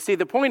 Do you see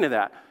the point of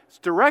that? It's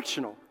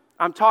directional.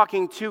 I'm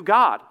talking to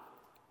God.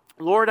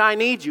 Lord, I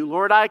need you.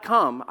 Lord, I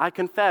come. I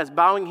confess.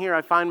 Bowing here,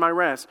 I find my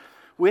rest.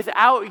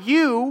 Without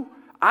you,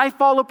 I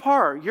fall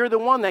apart. You're the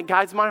one that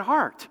guides my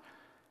heart.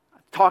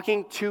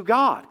 Talking to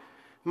God.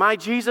 My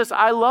Jesus,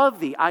 I love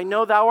thee. I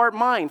know thou art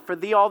mine. For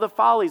thee all the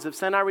follies of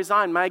sin I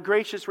resign. My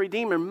gracious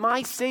Redeemer,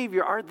 my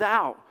Savior art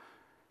thou.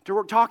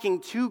 We're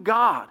talking to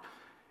God.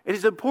 It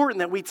is important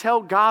that we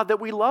tell God that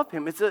we love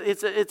him.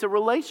 It's a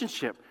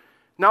relationship.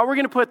 Now we're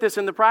going to put this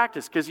into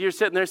practice because you're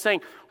sitting there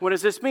saying, what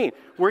does this mean?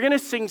 We're going to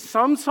sing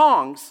some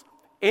songs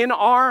in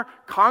our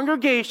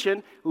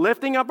congregation,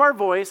 lifting up our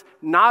voice,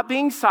 not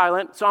being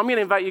silent. So I'm going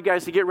to invite you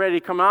guys to get ready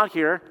to come out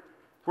here.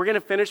 We're going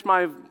to finish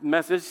my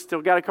message.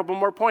 Still got a couple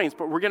more points,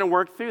 but we're going to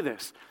work through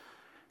this.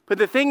 But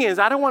the thing is,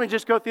 I don't want to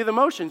just go through the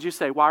motions. You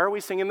say, why are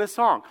we singing this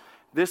song?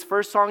 This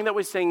first song that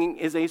we're singing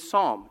is a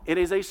psalm. It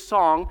is a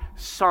song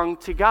sung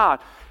to God.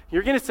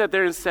 You're going to sit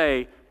there and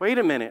say, wait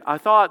a minute, I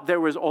thought there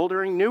was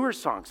older and newer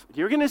songs.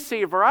 You're going to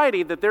see a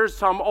variety that there's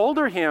some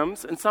older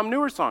hymns and some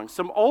newer songs,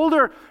 some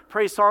older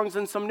praise songs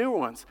and some newer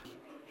ones.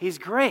 He's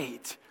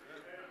great.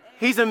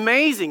 He's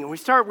amazing. We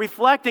start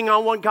reflecting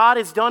on what God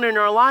has done in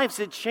our lives.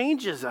 It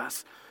changes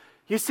us.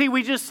 You see,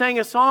 we just sang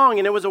a song,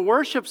 and it was a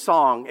worship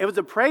song. It was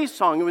a praise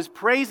song. It was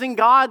praising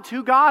God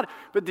to God.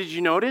 But did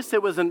you notice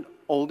it was an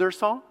older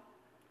song?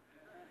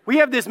 We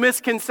have this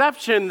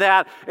misconception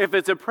that if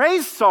it's a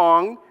praise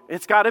song,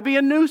 it's got to be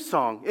a new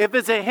song. If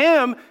it's a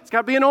hymn, it's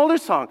got to be an older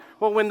song.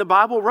 Well, when the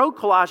Bible wrote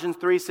Colossians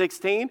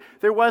 3:16,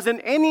 there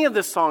wasn't any of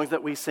the songs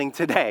that we sing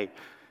today.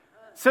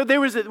 So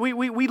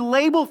we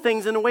label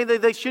things in a way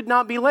that they should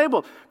not be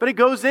labeled. But it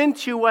goes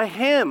into a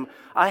hymn.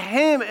 A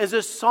hymn is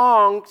a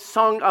song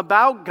sung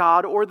about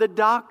God or the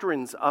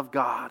doctrines of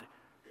God.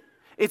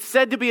 It's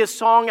said to be a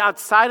song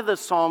outside of the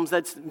Psalms.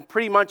 That's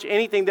pretty much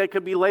anything that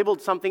could be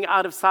labeled something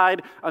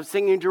outside of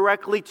singing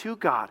directly to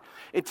God.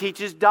 It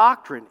teaches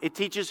doctrine. It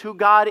teaches who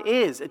God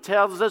is. It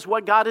tells us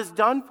what God has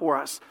done for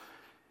us.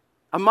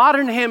 A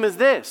modern hymn is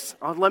this.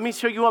 Let me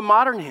show you a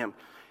modern hymn.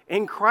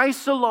 In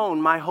Christ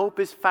alone my hope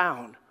is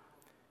found.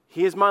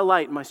 He is my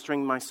light, my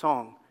strength, my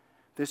song.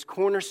 This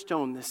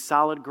cornerstone, this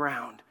solid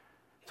ground.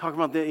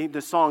 Talking about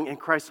the song In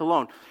Christ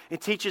alone.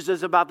 It teaches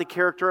us about the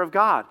character of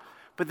God.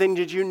 But then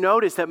did you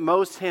notice that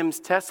most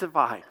hymns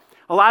testify?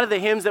 A lot of the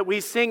hymns that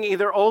we sing,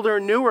 either older or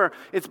newer,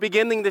 it's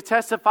beginning to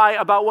testify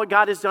about what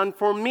God has done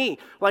for me.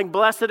 Like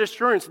Blessed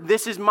Assurance,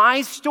 this is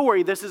my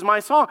story, this is my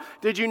song.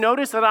 Did you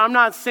notice that I'm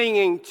not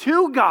singing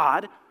to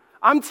God?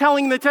 I'm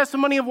telling the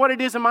testimony of what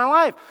it is in my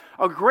life.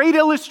 A great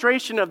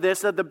illustration of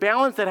this, of the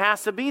balance that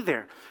has to be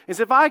there, is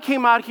if I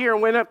came out here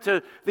and went up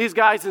to these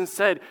guys and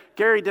said,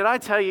 Gary, did I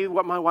tell you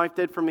what my wife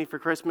did for me for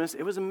Christmas?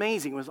 It was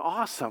amazing. It was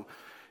awesome.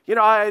 You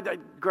know,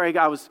 Greg,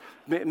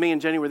 me and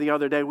Jenny were the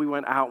other day, we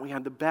went out, we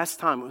had the best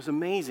time. It was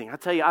amazing. I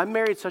tell you, I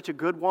married such a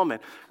good woman.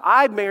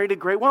 I married a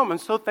great woman. I'm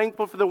so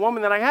thankful for the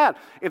woman that I had.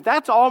 If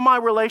that's all my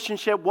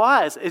relationship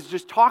is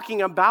just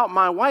talking about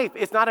my wife,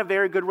 it's not a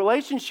very good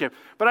relationship.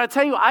 But I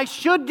tell you, I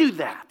should do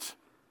that.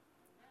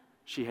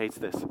 She hates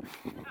this.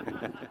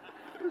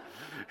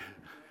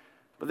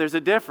 But there's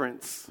a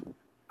difference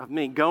of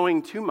me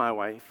going to my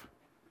wife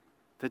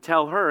to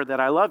tell her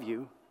that I love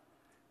you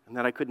and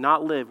that I could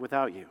not live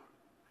without you.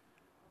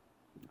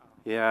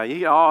 Yeah,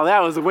 that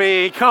was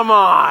weak. Come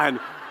on.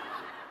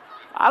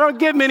 I don't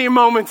get many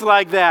moments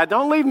like that.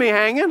 Don't leave me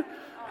hanging.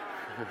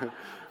 You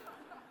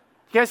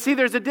guys see,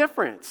 there's a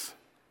difference.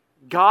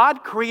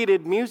 God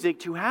created music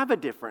to have a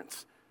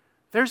difference.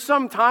 There's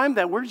some time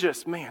that we're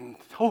just,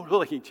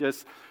 totally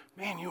just,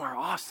 you are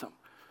awesome.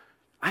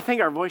 I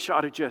think our voice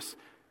ought to just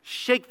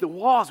shake the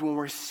walls when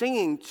we're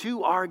singing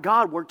to our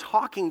God. We're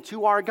talking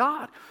to our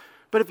God.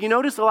 But if you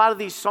notice, a lot of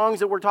these songs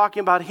that we're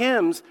talking about,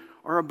 hymns,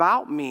 are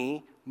about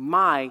me,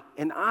 my,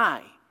 and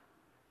I.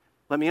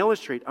 Let me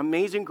illustrate.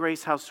 Amazing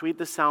grace, how sweet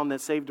the sound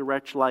that saved a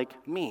wretch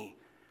like me.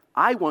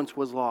 I once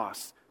was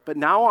lost, but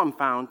now I'm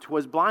found.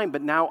 'Twas blind,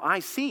 but now I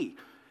see.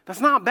 That's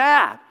not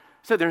bad.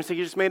 Sit there and say,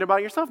 you just made it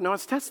about yourself. No,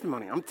 it's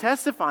testimony. I'm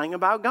testifying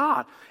about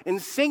God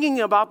and singing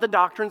about the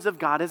doctrines of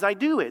God as I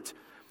do it.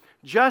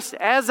 Just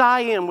as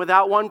I am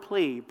without one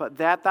plea, but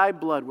that thy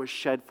blood was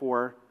shed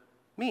for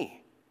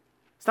me.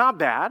 It's not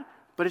bad,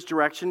 but it's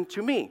direction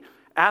to me.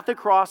 At the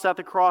cross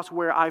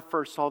where I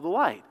first saw the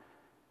light.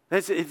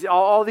 It's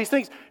all these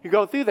things. You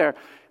go through there.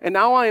 And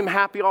now I am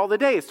happy all the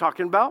day. It's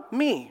talking about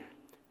me.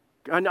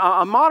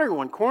 A modern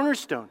one,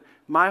 cornerstone.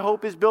 My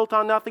hope is built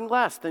on nothing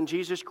less than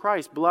Jesus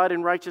Christ, blood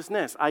and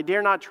righteousness. I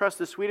dare not trust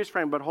the sweetest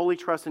frame, but wholly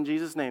trust in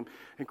Jesus' name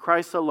and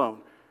Christ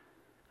alone.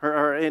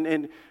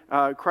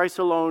 Christ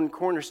alone,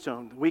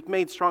 cornerstone. The weak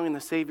made strong in the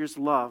Savior's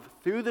love.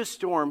 Through the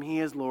storm, he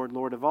is Lord,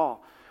 Lord of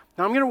all.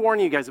 Now, I'm going to warn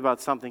you guys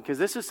about something, because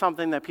this is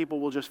something that people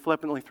will just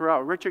flippantly throw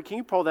out. Richard, can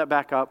you pull that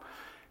back up?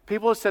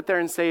 People will sit there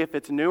and say, if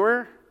it's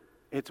newer,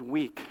 it's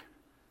weak.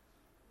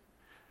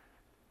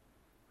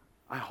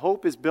 My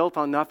hope is built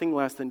on nothing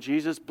less than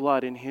Jesus'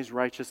 blood and his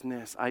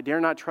righteousness. I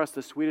dare not trust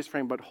the sweetest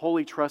frame, but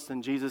wholly trust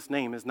in Jesus'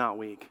 name is not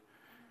weak.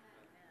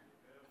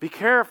 Be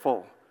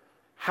careful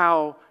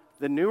how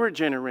the newer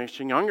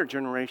generation, younger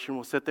generation,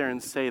 will sit there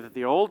and say that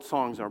the old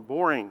songs are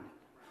boring.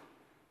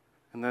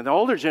 And then the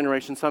older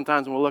generation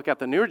sometimes will look at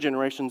the newer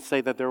generation and say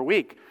that they're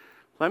weak.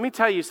 Let me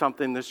tell you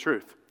something, this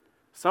truth.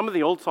 Some of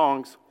the old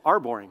songs are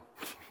boring.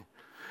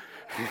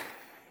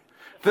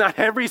 Not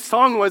every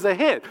song was a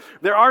hit.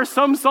 There are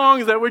some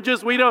songs that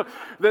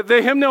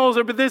the hymnals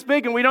are this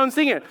big and we don't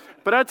sing it.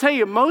 But I tell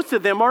you, most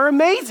of them are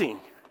amazing.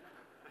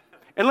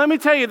 And let me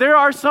tell you, there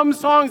are some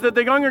songs that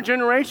the younger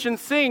generation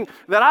sing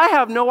that I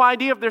have no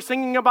idea if they're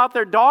singing about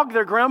their dog,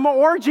 their grandma,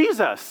 or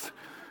Jesus.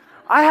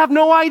 I have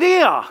no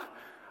idea.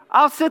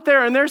 I'll sit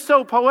there and they're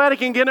so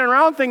poetic and getting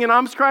around thinking,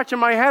 I'm scratching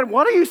my head.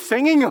 What are you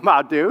singing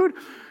about, dude?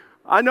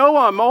 I know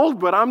I'm old,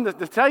 but I'm to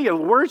tell you, the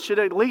words should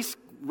at least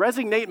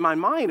resonate in my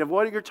mind of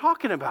what you're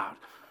talking about.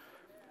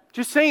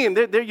 Just saying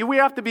that we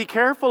have to be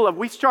careful of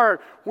we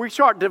start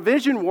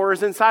division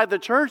wars inside the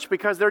church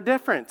because they're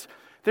different.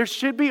 There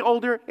should be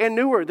older and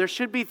newer. There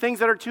should be things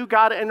that are to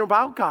God and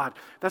about God.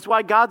 That's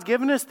why God's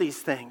given us these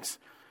things.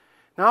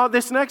 Now,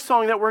 this next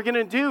song that we're going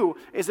to do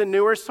is a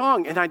newer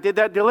song, and I did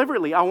that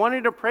deliberately. I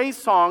wanted a praise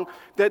song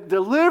that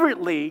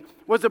deliberately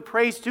was a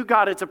praise to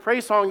God. It's a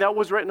praise song that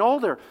was written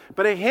older,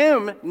 but a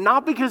hymn,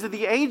 not because of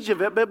the age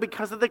of it, but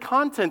because of the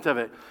content of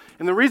it.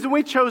 And the reason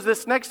we chose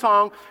this next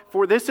song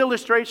for this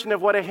illustration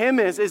of what a hymn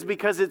is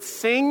because it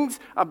sings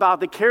about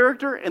the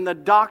character and the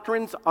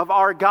doctrines of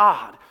our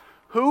God,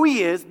 who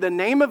He is, the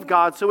name of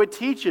God, so it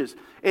teaches.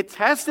 It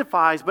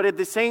testifies, but at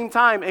the same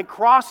time, it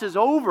crosses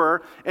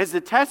over as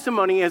the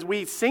testimony. As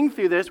we sing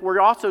through this, we're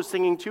also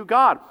singing to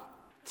God.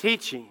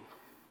 Teaching.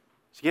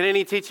 Did you get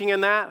any teaching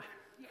in that?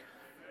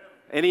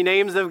 Any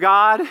names of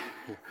God?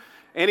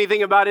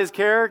 Anything about His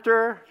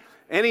character?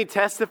 Any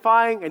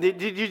testifying? And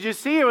did you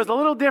just see it was a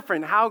little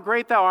different? How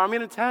great thou art. I'm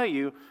going to tell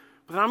you,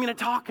 but then I'm going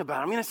to talk about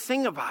it. I'm going to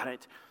sing about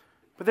it.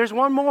 But there's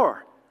one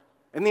more.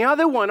 And the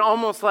other one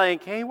almost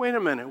like, hey, wait a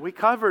minute, we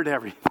covered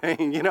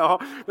everything,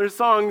 There's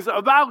songs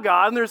about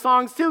God and there's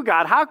songs to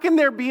God. How can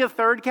there be a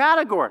third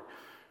category?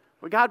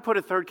 Well, God put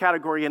a third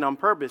category in on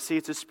purpose. See,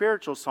 it's a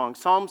spiritual song.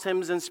 Psalms,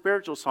 hymns, and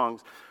spiritual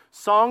songs.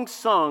 Songs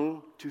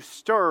sung to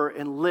stir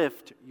and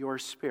lift your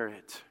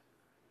spirit.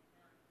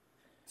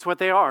 That's what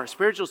they are,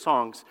 spiritual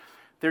songs.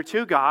 They're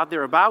to God,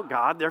 they're about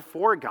God, they're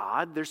for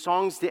God. They're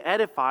songs to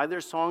edify, they're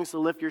songs to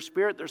lift your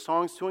spirit, they're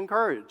songs to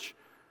encourage.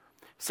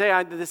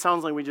 This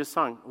sounds like we just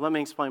sung. Let me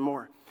explain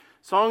more.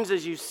 Songs,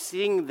 as you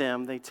sing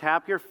them, they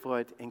tap your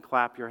foot and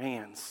clap your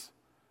hands.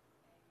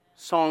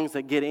 Songs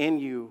that get in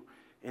you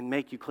and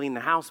make you clean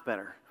the house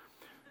better.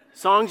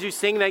 Songs you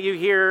sing that you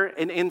hear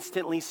and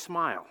instantly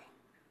smile.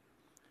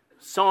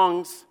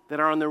 Songs that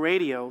are on the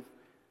radio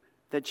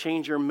that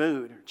change your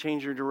mood,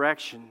 change your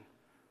direction.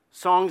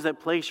 Songs that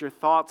place your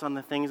thoughts on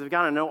the things of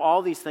God. I know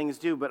all these things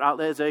do, but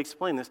as I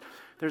explain this,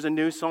 there's a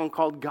new song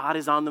called God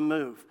is on the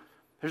Move.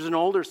 There's an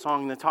older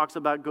song that talks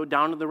about go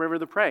down to the river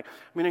to pray. I'm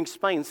going to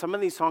explain. Some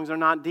of these songs are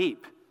not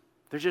deep.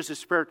 They're just a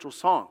spiritual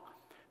song.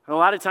 And a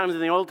lot of times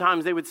in the old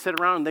times, they would sit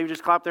around and they would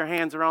just clap their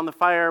hands around the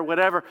fire or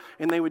whatever,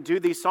 and they would do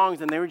these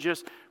songs and they were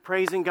just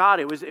praising God.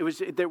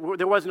 There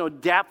was no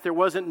depth. There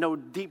wasn't no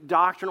deep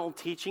doctrinal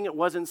teaching. It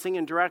wasn't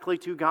singing directly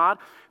to God.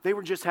 They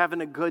were just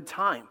having a good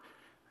time.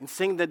 And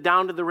sing the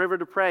down to the river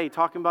to pray,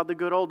 talking about the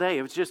good old day.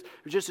 It was just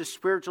a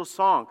spiritual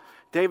song.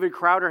 David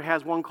Crowder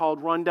has one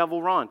called Run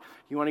Devil Run.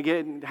 You want to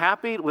get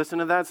happy? Listen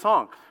to that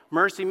song.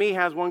 Mercy Me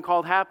has one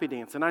called Happy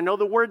Dance. And I know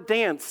the word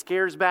dance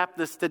scares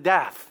Baptists to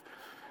death.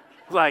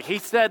 Like he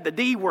said the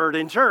D word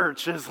in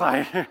church. It's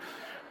like,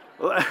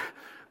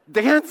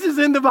 dance is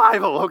in the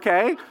Bible,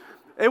 okay?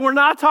 And we're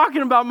not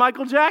talking about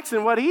Michael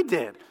Jackson, what he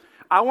did.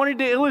 I wanted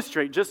to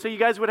illustrate just so you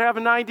guys would have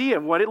an idea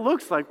of what it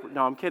looks like.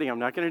 No, I'm kidding. I'm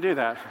not going to do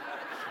that.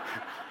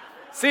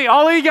 See,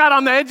 all you got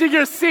on the edge of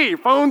your seat,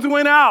 phones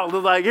went out.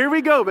 Like, here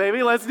we go,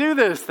 baby, let's do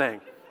this thing.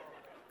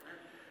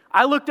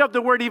 I looked up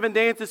the word even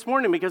dance this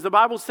morning because the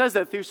Bible says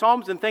that through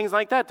Psalms and things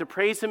like that, to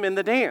praise Him in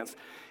the dance.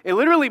 It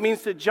literally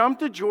means to jump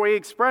to joy,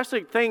 express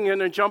a thing, and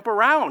to jump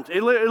around.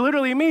 It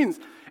literally means,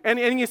 and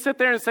you sit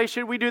there and say,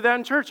 should we do that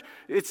in church?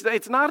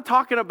 It's not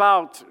talking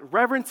about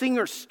reverencing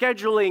or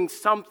scheduling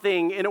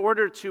something in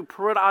order to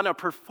put on a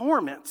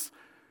performance.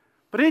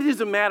 But it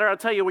is a matter, I'll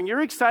tell you, when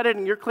you're excited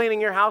and you're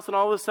cleaning your house and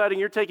all of a sudden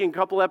you're taking a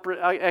couple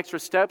extra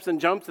steps and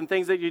jumps and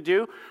things that you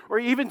do, or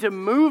even to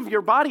move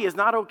your body is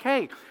not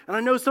okay. And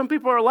I know some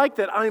people are like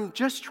that. I'm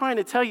just trying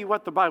to tell you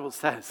what the Bible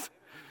says.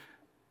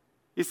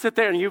 You sit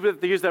there and you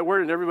use that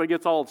word and everybody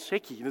gets all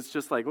shaky. And it's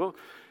just like, well,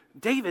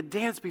 David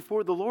danced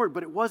before the Lord,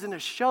 but it wasn't a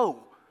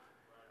show.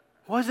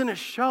 It wasn't a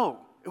show.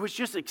 It was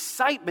just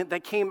excitement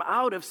that came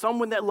out of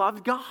someone that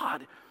loved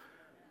God.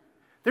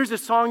 There's a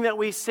song that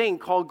we sing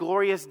called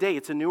Glorious Day.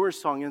 It's a newer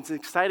song, and it's an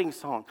exciting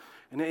song.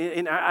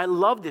 And I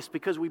love this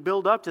because we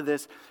build up to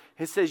this.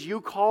 It says,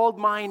 you called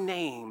my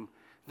name,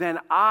 then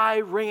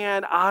I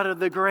ran out of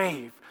the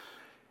grave.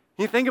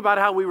 You think about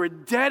how we were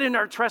dead in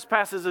our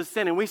trespasses of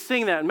sin, and we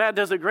sing that, and Matt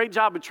does a great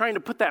job of trying to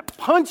put that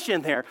punch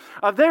in there.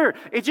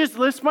 It just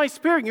lifts my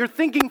spirit. You're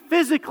thinking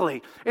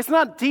physically. It's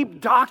not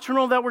deep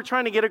doctrinal that we're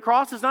trying to get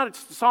across. It's not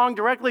a song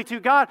directly to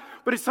God,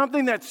 but it's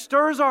something that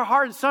stirs our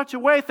heart in such a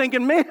way,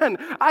 thinking, man,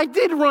 I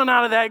did run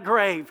out of that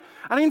grave.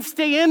 I didn't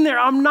stay in there.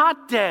 I'm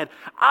not dead.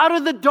 Out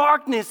of the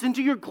darkness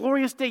into your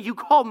glorious day, you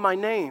called my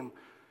name,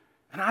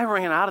 and I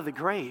ran out of the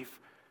grave.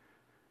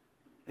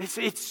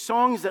 It's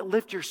songs that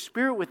lift your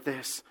spirit with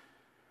this.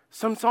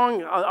 Some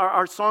songs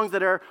are songs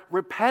that are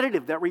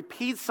repetitive, that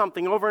repeat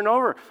something over and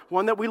over.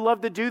 One that we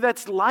love to do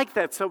that's like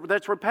that, so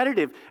that's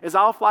repetitive, is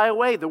I'll Fly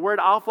Away. The word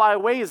I'll Fly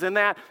Away is in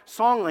that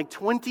song like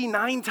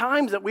 29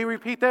 times that we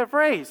repeat that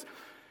phrase.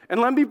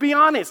 And let me be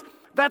honest,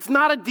 that's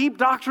not a deep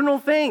doctrinal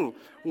thing.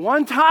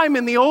 One time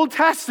in the Old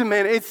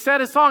Testament, it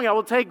said a song, I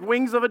will take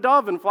wings of a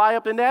dove and fly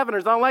up into heaven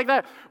or something like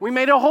that. We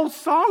made a whole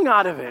song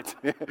out of it.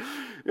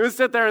 You would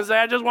sit there and say,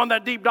 I just want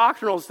that deep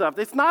doctrinal stuff.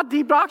 It's not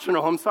deep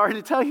doctrinal. I'm sorry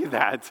to tell you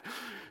that.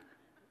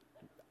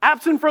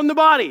 Absent from the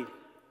body,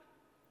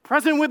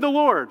 present with the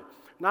Lord.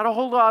 Not a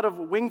whole lot of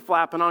wing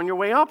flapping on your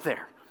way up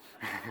there.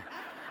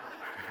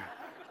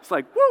 It's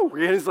like, woo,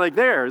 it's like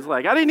there. It's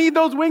like, I didn't need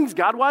those wings,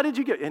 God. Why did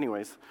you get...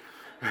 Anyways.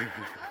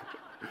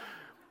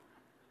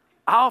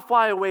 I'll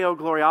fly away, oh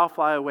glory, I'll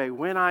fly away.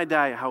 When I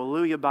die,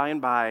 hallelujah, by and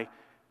by,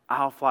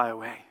 I'll fly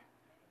away.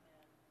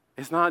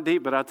 It's not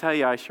deep, but I'll tell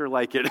you, I sure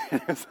like it.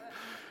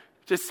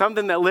 Just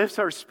something that lifts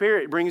our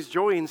spirit, brings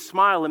joy and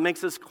smile, and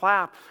makes us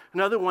clap.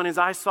 Another one is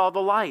I Saw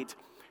the Light.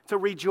 It's a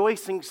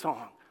rejoicing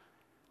song.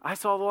 I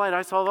saw the light,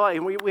 I saw the light.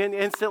 And we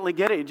instantly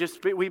get it.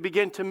 We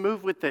begin to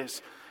move with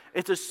this.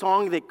 It's a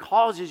song that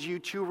causes you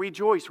to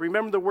rejoice.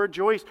 Remember the word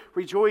joyce?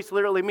 Rejoice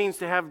literally means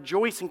to have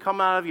joy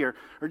come out of you,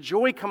 or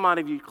joy come out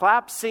of you.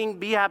 Clap, sing,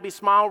 be happy,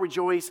 smile,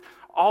 rejoice,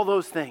 all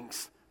those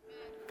things.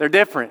 They're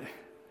different.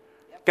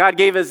 God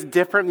gave us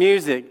different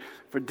music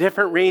for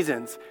different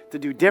reasons, to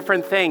do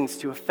different things,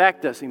 to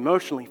affect us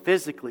emotionally,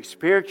 physically,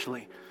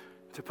 spiritually,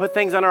 to put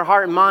things on our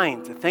heart and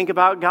mind, to think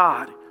about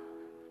God.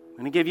 I'm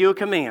going to give you a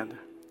command.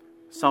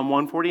 Psalm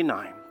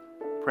 149,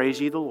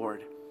 praise ye the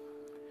Lord.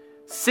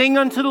 Sing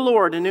unto the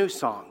Lord a new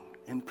song,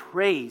 and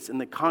praise in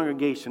the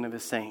congregation of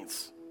his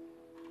saints.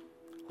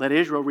 Let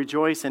Israel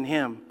rejoice in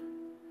him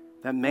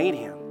that made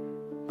him.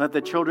 Let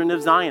the children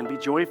of Zion be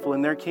joyful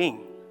in their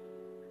king.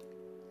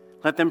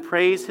 Let them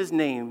praise his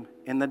name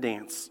in the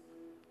dance.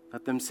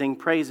 Let them sing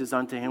praises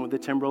unto him with the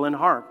timbrel and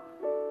harp.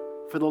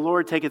 For the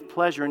Lord taketh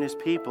pleasure in his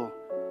people,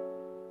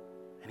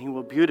 and he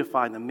will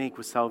beautify the meek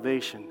with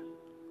salvation.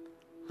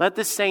 Let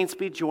the saints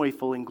be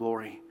joyful in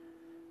glory,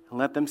 and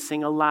let them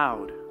sing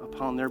aloud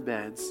upon their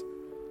beds.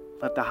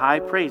 Let the high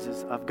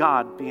praises of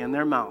God be in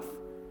their mouth,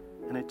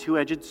 and a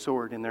two-edged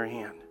sword in their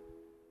hand.